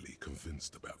entirely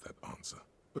convinced about that answer,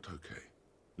 but okay.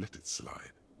 Let it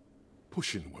slide.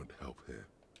 Pushing won't help here.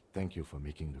 Thank you for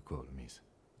making the call, miss.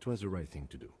 It was the right thing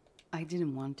to do. I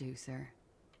didn't want to, sir.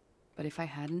 But if I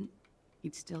hadn't,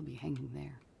 he'd still be hanging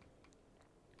there.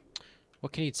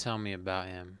 What can you tell me about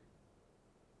him?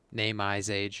 Name, eyes,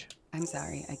 age? I'm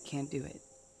sorry, I can't do it.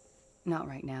 Not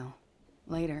right now.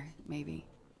 Later, maybe.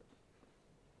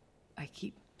 I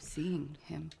keep seeing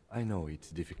him. I know it's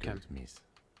difficult, miss.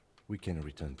 We can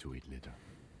return to it later.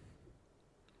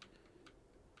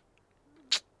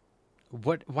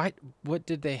 What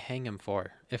did they hang him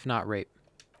for, if not rape?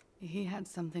 He had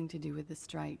something to do with the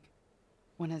strike.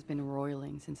 One has been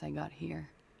roiling since I got here.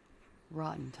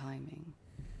 Rotten timing.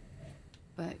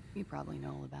 But you probably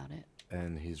know all about it.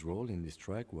 And his role in this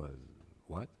strike was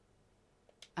what?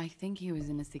 I think he was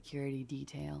in a security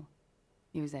detail.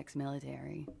 He was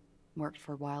ex-military, worked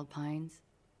for Wild Pines,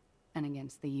 and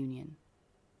against the Union.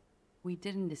 We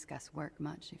didn't discuss work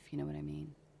much, if you know what I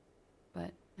mean.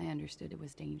 But I understood it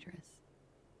was dangerous.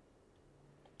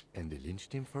 And they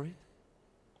lynched him for it?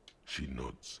 She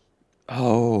nods.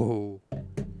 Oh.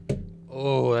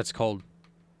 Oh, that's cold.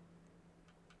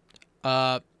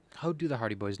 How do the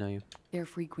Hardy Boys know you? They're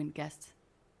frequent guests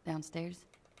downstairs.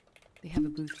 They have a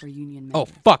booth for Union Oh,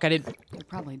 members. fuck, I didn't... They're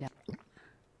probably down.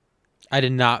 I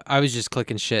did not. I was just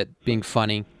clicking shit, being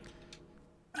funny.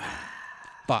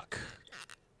 Fuck.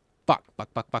 Fuck.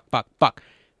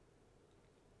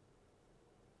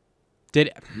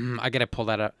 I gotta pull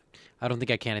that up. I don't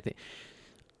think I can. I think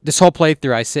this whole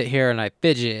playthrough, I sit here and I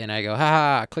fidget and I go,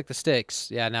 ha, click the sticks.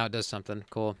 Yeah, now it does something.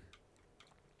 Cool.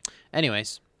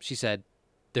 Anyways, she said,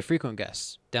 the frequent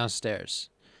guests downstairs.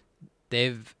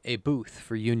 They've a booth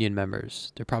for Union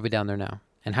members. They're probably down there now.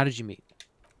 And how did you meet?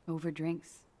 Over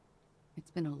drinks.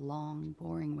 It's been a long,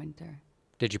 boring winter.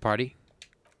 Did you party?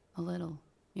 A little,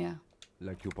 yeah.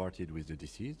 Like you partied with the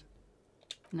deceased?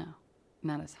 No,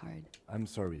 not as hard. I'm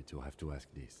sorry to have to ask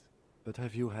this, but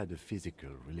have you had a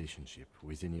physical relationship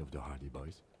with any of the Hardy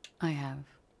Boys? I have.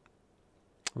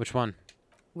 Which one?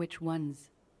 Which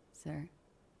ones, sir?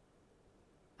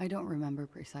 I don't remember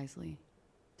precisely.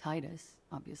 Titus,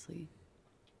 obviously.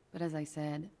 But as I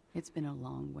said, it's been a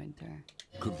long winter.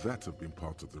 Could that have been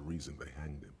part of the reason they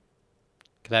hanged him?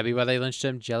 Could that be why they lynched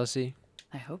him? Jealousy?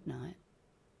 I hope not.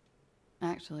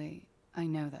 Actually, I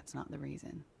know that's not the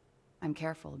reason. I'm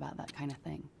careful about that kind of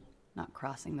thing. Not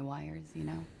crossing the wires, you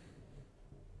know?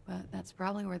 But that's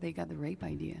probably where they got the rape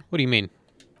idea. What do you mean?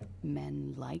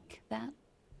 Men like that?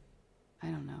 I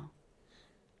don't know.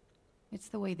 It's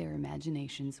the way their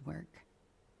imaginations work.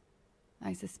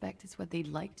 I suspect it's what they'd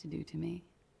like to do to me.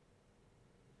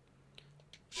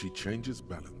 She changes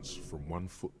balance from one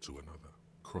foot to another,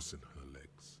 crossing her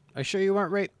legs. Are you sure you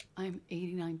weren't raped? I'm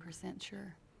 89%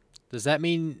 sure. Does that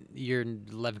mean you're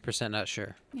 11% not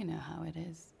sure? You know how it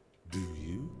is. Do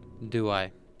you? Do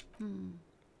I?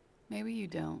 Maybe you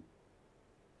don't.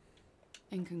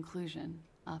 In conclusion,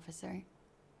 officer,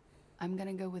 I'm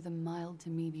gonna go with a mild to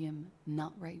medium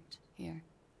not raped here.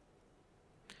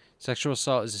 Sexual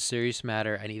assault is a serious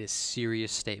matter. I need a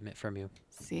serious statement from you.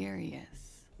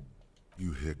 Serious.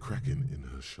 You hear cracking in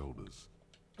her shoulders.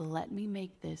 Let me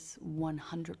make this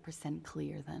 100%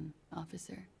 clear then,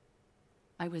 officer.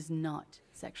 I was not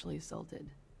sexually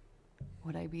assaulted.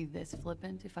 Would I be this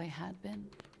flippant if I had been?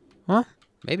 Huh?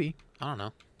 Maybe. I don't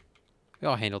know. We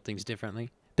all handle things differently.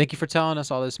 Thank you for telling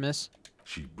us all this, miss.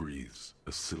 She breathes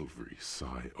a silvery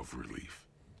sigh of relief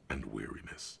and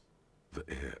weariness. The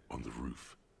air on the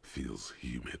roof feels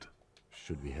humid.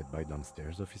 Should we head by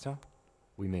downstairs, officer?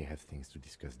 We may have things to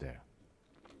discuss there.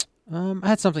 I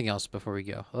had something else before we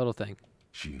go. A little thing.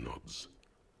 She nods.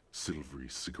 Silvery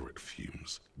cigarette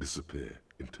fumes disappear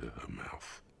into her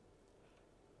mouth.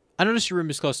 I noticed your room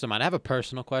is close to mine. I have a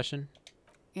personal question.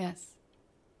 Yes.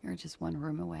 You're just one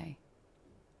room away.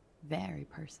 Very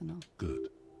personal. Good.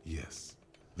 Yes.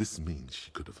 This means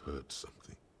she could have heard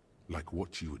something. Like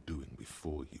what you were doing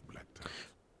before you blacked out.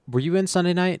 Were you in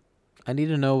Sunday night? I need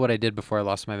to know what I did before I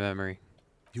lost my memory.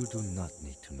 You do not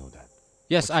need to know that.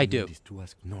 Yes, what I you do. Need is to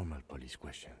ask normal police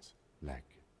questions, like.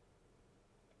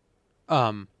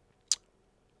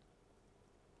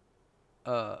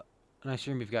 Nice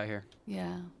room you've got here.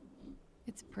 Yeah,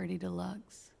 it's pretty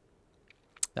deluxe.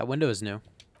 That window is new.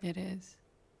 It is.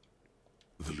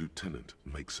 The lieutenant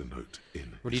makes a note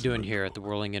in. What are you doing here at the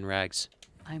Whirling in Rags?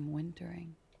 I'm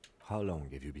wintering. How long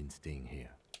have you been staying here?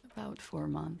 About 4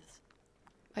 months.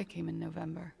 I came in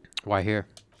November. Why here?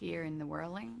 Here in the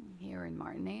Whirling, here in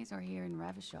Martinez, or here in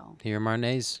Ravachol? Here in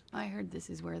Martinez. I heard this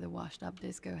is where the washed-up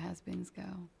disco has-beens go.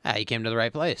 Ah, you came to the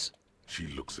right place. She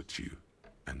looks at you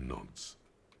and nods.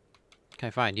 Okay,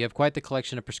 fine. You have quite the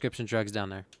collection of prescription drugs down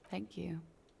there. Thank you.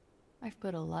 I've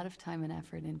put a lot of time and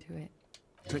effort into it.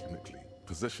 Technically,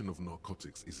 possession of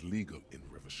narcotics is legal in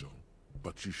Ravachol,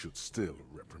 but you should still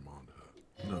reprimand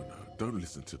her. No, don't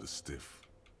listen to the stiff.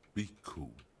 Be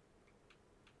cool.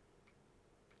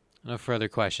 No further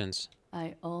questions.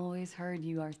 I always heard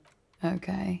you are...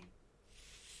 Okay.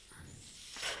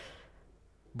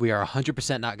 We are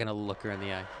 100% not going to look her in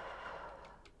the eye.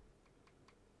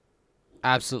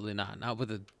 Absolutely not. Not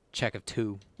with a check of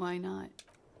 2. Why not?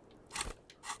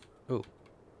 Ooh.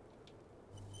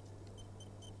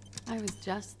 I was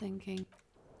just thinking...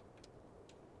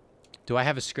 Do I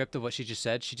have a script of what she just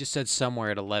said? She just said somewhere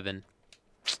at 11.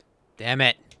 Damn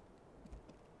it.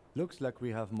 Looks like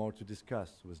we have more to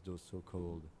discuss with those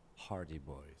so-called Hardy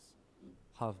Boys.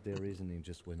 Half their reasoning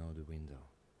just went out the window.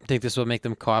 Think this will make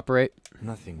them cooperate?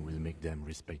 Nothing will make them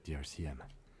respect the RCM,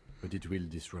 but it will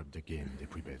disrupt the game they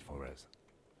prepared for us.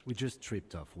 We just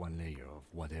stripped off one layer of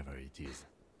whatever it is.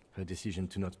 Her decision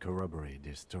to not corroborate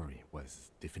their story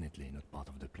was definitely not part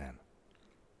of the plan.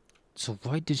 So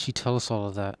why did she tell us all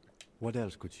of that? What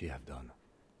else could she have done?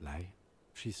 Lie?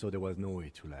 She saw there was no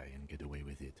way to lie and get away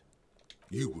with it.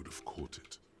 You would have caught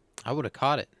it. I would have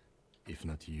caught it. If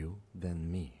not you,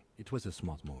 then me. It was a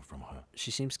smart move from her.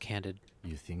 She seems candid.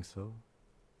 You think so?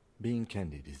 Being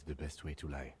candid is the best way to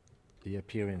lie. The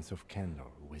appearance of candor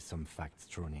with some facts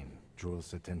thrown in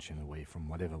draws attention away from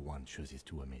whatever one chooses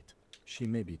to omit. She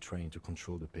may be trying to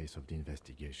control the pace of the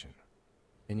investigation.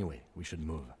 Anyway, we should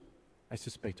move. I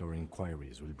suspect our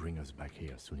inquiries will bring us back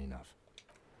here soon enough.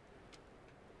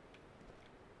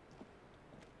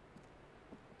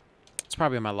 It's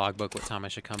probably in my logbook what time I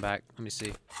should come back. Let me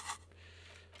see.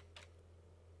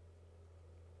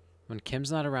 When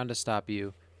Kim's not around to stop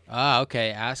you. Ah,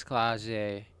 okay. Ask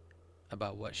Klassje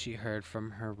about what she heard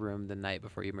from her room the night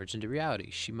before you merged into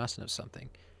reality. She must know something.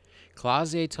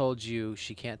 Klassje told you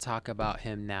she can't talk about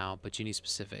him now, but you need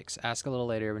specifics. Ask a little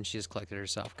later when she has collected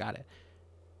herself. Got it.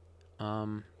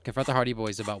 Confront the Hardy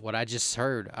Boys about what I just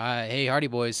heard. Hey, Hardy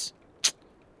Boys.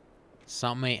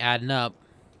 Something ain't adding up.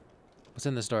 What's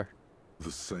in this door?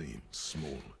 The same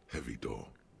small, heavy door.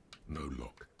 No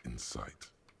lock in sight.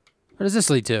 Where does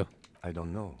this lead to? I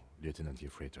don't know, Lieutenant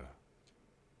Yefreiter.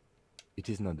 It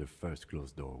is not the first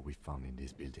closed door we found in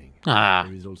this building. Ah.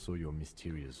 There is also your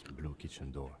mysterious blue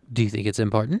kitchen door. Do you think it's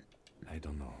important? I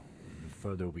don't know. The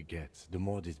further we get, the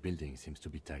more this building seems to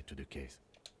be tied to the case.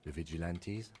 The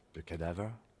vigilantes, the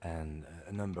cadaver, and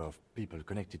a number of people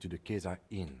connected to the case are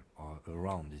in or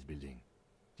around this building.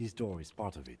 This door is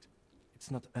part of it. It's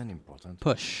not unimportant.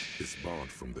 Push. It's barred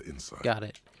from the inside. Got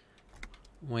it.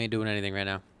 We ain't doing anything right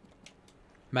now.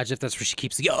 Imagine if that's where she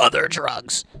keeps the other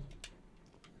drugs.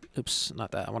 Oops,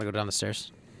 not that. I want to go down the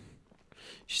stairs.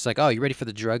 She's like, oh, you ready for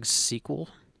the drugs sequel?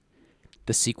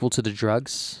 The sequel to the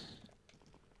drugs?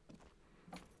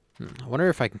 I wonder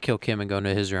if I can kill Kim and go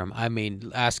into his room. I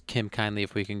mean, ask Kim kindly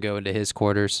if we can go into his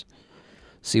quarters.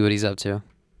 See what he's up to.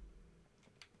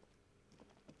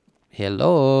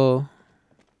 Hello.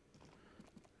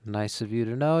 Nice of you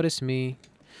to notice me.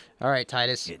 All right,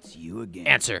 Titus. It's you again.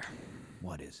 Answer.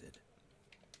 What is it?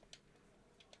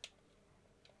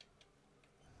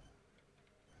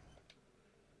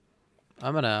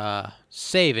 I'm gonna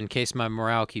save in case my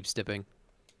morale keeps dipping.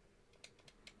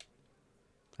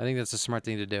 I think that's a smart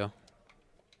thing to do.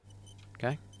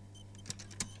 Okay.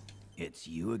 It's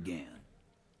you again.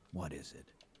 What is it?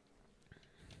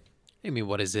 What do you mean,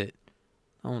 what is it?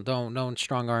 Don't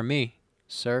strong arm me,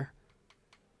 sir.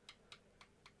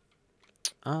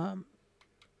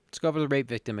 Let's go over the rape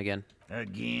victim again.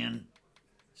 Again?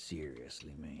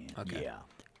 Seriously, man. Okay. Yeah.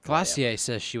 Klassje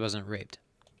says she wasn't raped.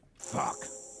 Fuck.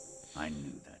 I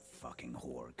knew that fucking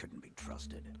whore couldn't be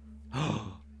trusted.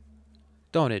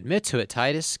 Don't admit to it,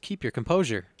 Titus. Keep your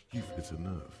composure. You've hit a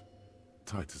nerve.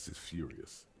 Titus is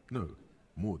furious. No,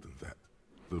 more than that.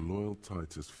 The loyal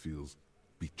Titus feels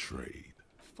betrayed.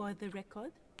 For the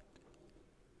record,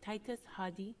 Titus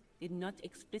Hardy did not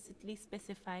explicitly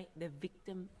specify the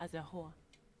victim as a whore,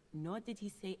 nor did he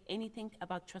say anything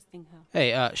about trusting her.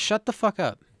 Hey, shut the fuck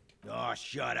up. Oh,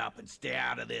 shut up and stay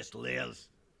out of this, Liz.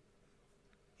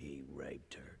 He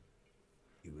raped her.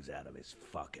 He was out of his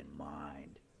fucking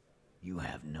mind. You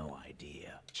have no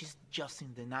idea. She's just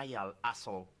in denial,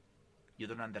 asshole. You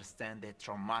don't understand the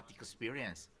traumatic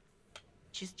experience.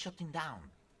 She's shutting down,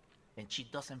 and she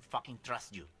doesn't fucking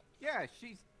trust you. Yeah,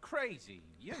 she's crazy,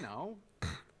 you know.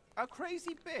 A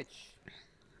crazy bitch.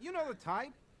 You know the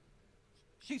type.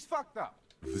 She's fucked up.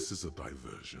 This is a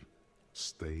diversion.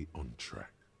 Stay on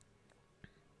track.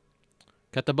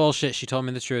 Cut the bullshit. She told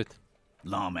me the truth.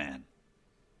 Lawman,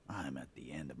 I'm at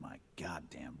the end of my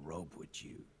goddamn rope with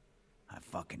you. I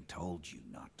fucking told you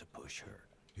not to push her.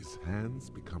 His hands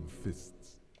become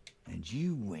fists. And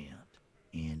you went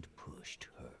and pushed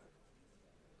her.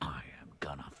 I am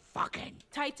gonna fucking...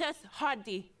 Titus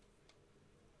Hardy.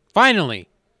 Finally!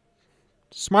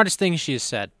 Smartest thing she has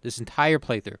said this entire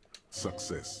playthrough.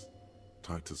 Success.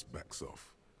 Titus backs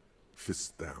off.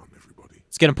 Fists down, everybody.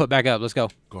 Let's get him put back up. Let's go.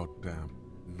 Goddamn,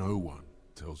 no one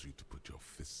tells you to put your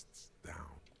fists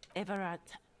down. Everard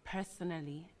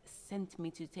personally sent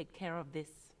me to take care of this.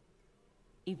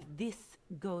 If this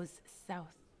goes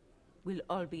south, we'll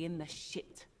all be in the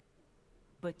shit.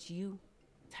 But you,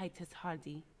 Titus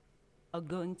Hardy, are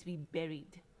going to be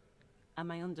buried. Am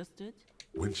I understood?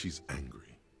 When she's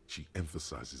angry, she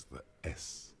emphasizes the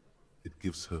S. It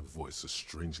gives her voice a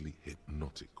strangely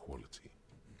hypnotic quality.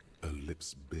 Her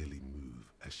lips barely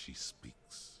move as she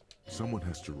speaks. Someone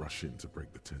has to rush in to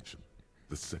break the tension.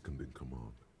 The second in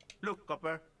command. Look,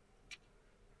 Copper.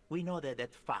 We know that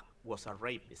that fuck was a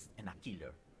rapist and a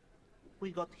killer.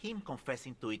 We got him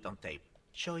confessing to it on tape.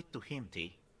 Show it to him,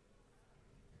 T.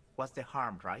 What's the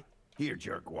harm, right? Here,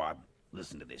 jerkwad.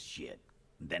 Listen to this shit.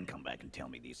 And then come back and tell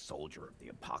me the soldier of the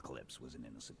apocalypse was an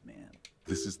innocent man.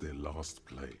 This is their last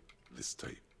play, this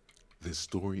tape. Their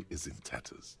story is in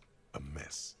tatters. A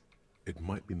mess. It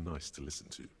might be nice to listen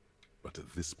to, but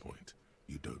at this point,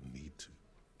 you don't need to.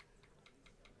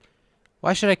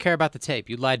 Why should I care about the tape?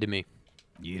 You lied to me.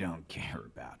 You don't care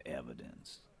about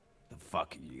evidence. The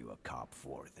fuck are you a cop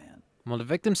for, then? Well, the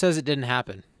victim says it didn't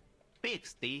happen.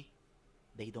 Pigs, T.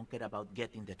 They don't care about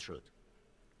getting the truth.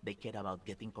 They care about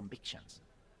getting convictions.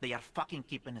 They are fucking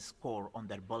keeping a score on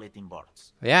their bulletin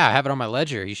boards. Yeah, I have it on my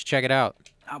ledger. You should check it out.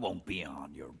 I won't be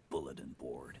on your bulletin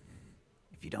board.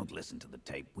 If you don't listen to the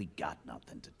tape, we got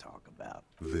nothing to talk about.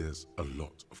 There's a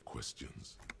lot of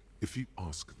questions. If you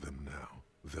ask them now,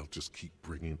 they'll just keep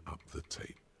bringing up the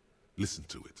tape. Listen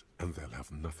to it, and they'll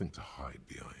have nothing to hide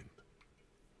behind.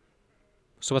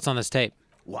 So what's on this tape?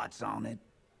 What's on it?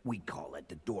 We call it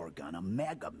the door gun a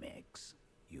mega mix.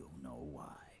 You'll know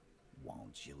why.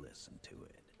 Won't you listen to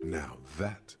it? Now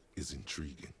that is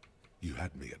intriguing. You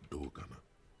had me at door gunner.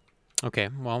 Okay,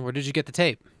 well, where did you get the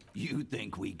tape? You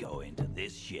think we go into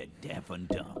this shit deaf and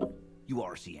dumb? You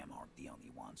RCM aren't the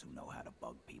only ones who know how to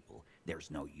bug people.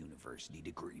 There's no university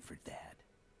degree for that.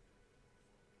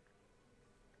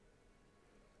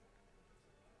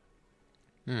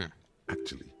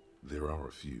 Actually, there are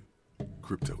a few.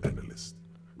 Crypto analyst,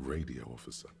 radio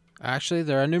officer. Actually,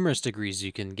 there are numerous degrees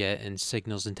you can get in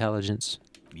signals intelligence.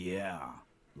 Yeah,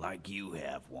 like you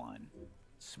have one.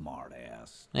 Smart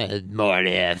ass. Smart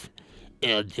ass.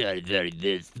 I'll tell you very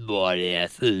this smart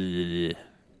ass. Bear.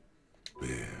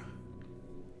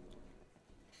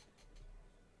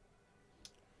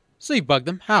 So you bugged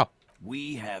them? How?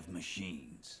 We have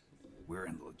machines. We're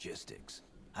in logistics.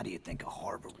 How do you think a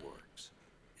harbor works?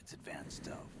 It's advanced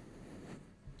stuff.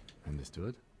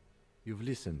 Understood? You've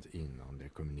listened in on their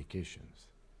communications.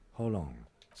 How long?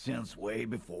 Since way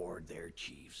before their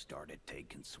chief started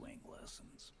taking swing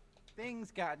lessons.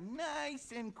 Things got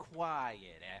nice and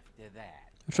quiet after that.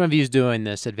 Which one of you is doing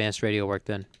this advanced radio work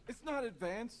then? It's not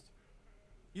advanced.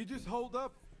 You just hold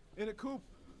up in a coop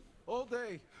all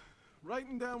day,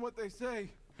 writing down what they say.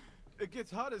 It gets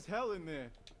hot as hell in there.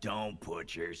 Don't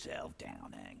put yourself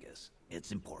down, Angus.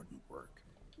 It's important work.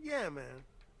 Yeah, man.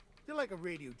 You're like a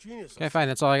radio genius. Okay, fine.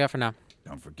 That's all I got for now.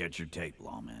 Don't forget your tape,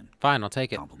 lawman. Fine, I'll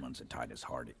take it. Compliments of Titus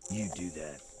Hardy. You do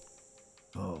that.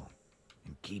 Oh,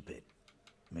 and keep it.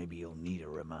 Maybe you'll need a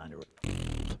reminder.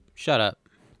 Shut up.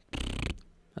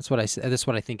 That's what I said. That's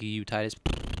what I think of you, Titus.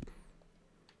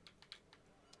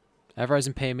 Ever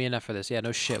isn't paying me enough for this. Yeah,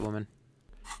 no shit, woman.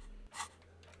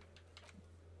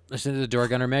 Listen to the door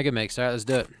gunner mega mix. All right, let's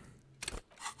do it.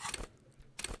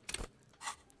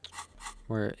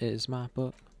 Where is my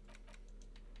book?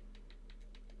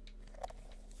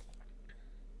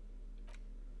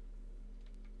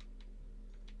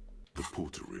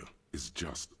 portal reel is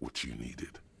just what you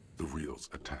needed. The reels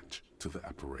attach to the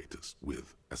apparatus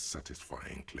with a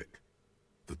satisfying click.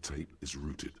 The tape is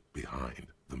routed behind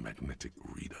the magnetic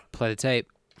reader. Play the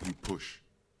tape. You push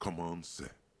command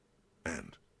set,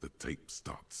 and the tape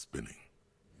starts spinning.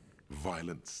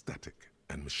 Violent static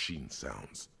and machine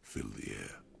sounds fill the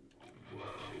air.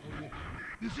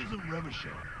 This isn't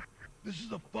Revachol. This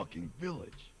is a fucking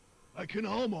village. I can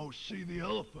almost see the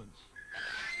elephants.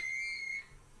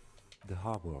 The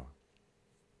harbor.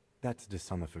 That's the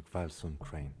son of a Kvalson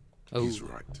crane. Oh, He's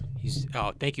right.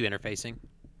 Oh, thank you, interfacing.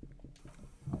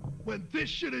 When this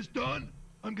shit is done,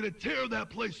 I'm gonna tear that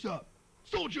place up.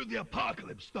 Soldier of the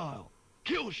Apocalypse style.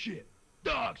 Kill shit.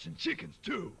 Dogs and chickens,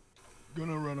 too.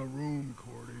 Gonna run a room,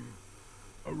 Cordy.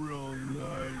 A real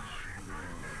nice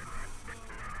room.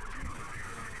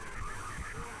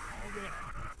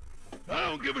 I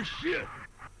don't give a shit.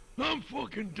 I'm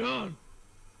fucking done.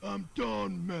 I'm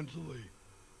done mentally.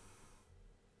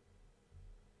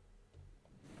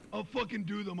 I'll fucking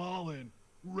do them all in.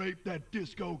 Rape that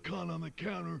disco cunt on the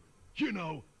counter. You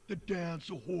know, the dance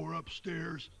a whore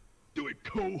upstairs. Do it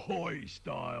Kohoi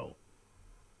style.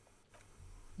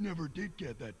 Never did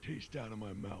get that taste out of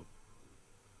my mouth.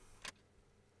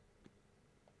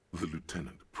 The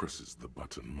lieutenant presses the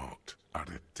button marked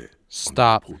Arrête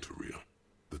Stop. on the portal reel.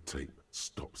 The tape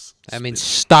stops. I mean,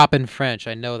 spinning. stop in French.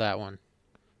 I know that one.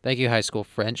 Thank you, high school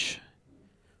French.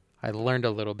 I learned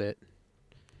a little bit.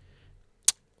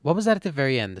 What was that at the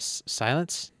very end? The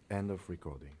silence? End of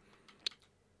recording.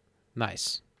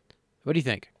 Nice. What do you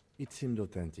think? It seemed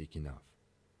authentic enough.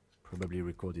 Probably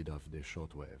recorded off the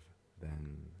shortwave,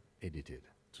 then edited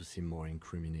to seem more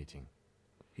incriminating.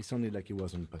 He sounded like he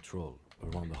was on patrol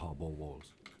around the harbor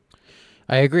walls.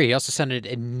 I agree. He also sounded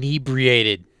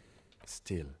inebriated.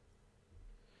 Still.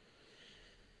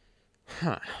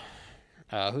 Huh.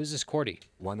 Who's this Cordy?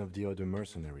 One of the other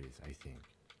mercenaries, I think.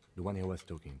 The one he was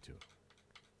talking to.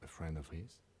 A friend of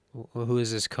his. Who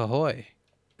is this Kahoy?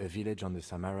 A village on the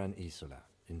Samaran Isola,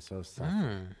 in South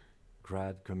Safra.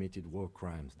 Grad committed war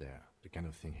crimes there, the kind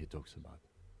of thing he talks about.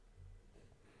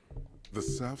 The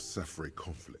South Safra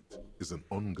conflict is an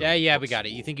ongoing... Yeah, we got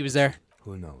it. You think he was there?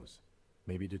 Who knows?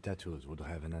 Maybe the tattoos would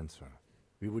have an answer.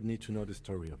 We would need to know the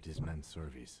story of this man's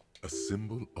service. A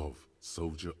symbol of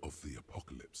soldier of the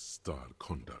apocalypse style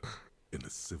conduct in a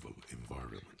civil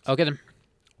environment. Okay then.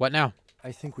 What now?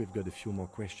 I think we've got a few more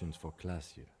questions for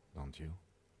Klassje, don't you?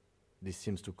 This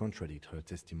seems to contradict her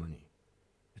testimony.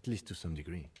 At least to some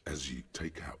degree. As you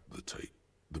take out the tape,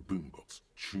 the boombox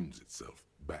tunes itself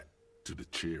back to the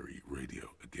cheery radio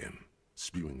again,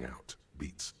 spewing out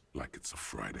beats like it's a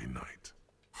Friday night.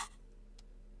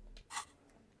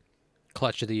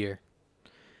 Clutch of the year.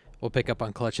 We'll pick up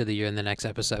on Clutch of the year in the next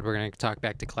episode. We're going to talk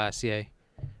back to Klassje.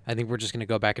 I think we're just going to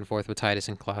go back and forth with Titus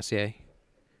and Klassje.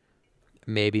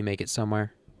 Maybe make it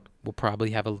somewhere. We'll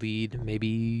probably have a lead.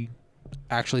 Maybe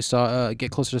actually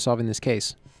get closer to solving this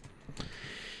case.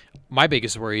 My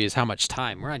biggest worry is how much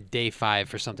time. We're on day 5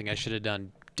 for something I should have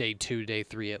done day 2, day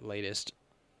 3 at latest.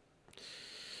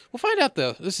 We'll find out,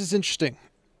 though. This is interesting.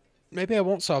 Maybe I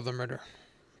won't solve the murder.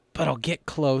 But I'll get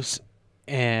close,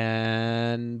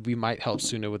 and we might help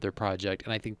Suna with their project.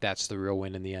 And I think that's the real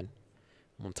win in the end.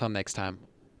 Well, until next time,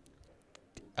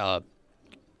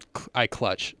 I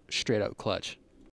clutch. Straight out clutch.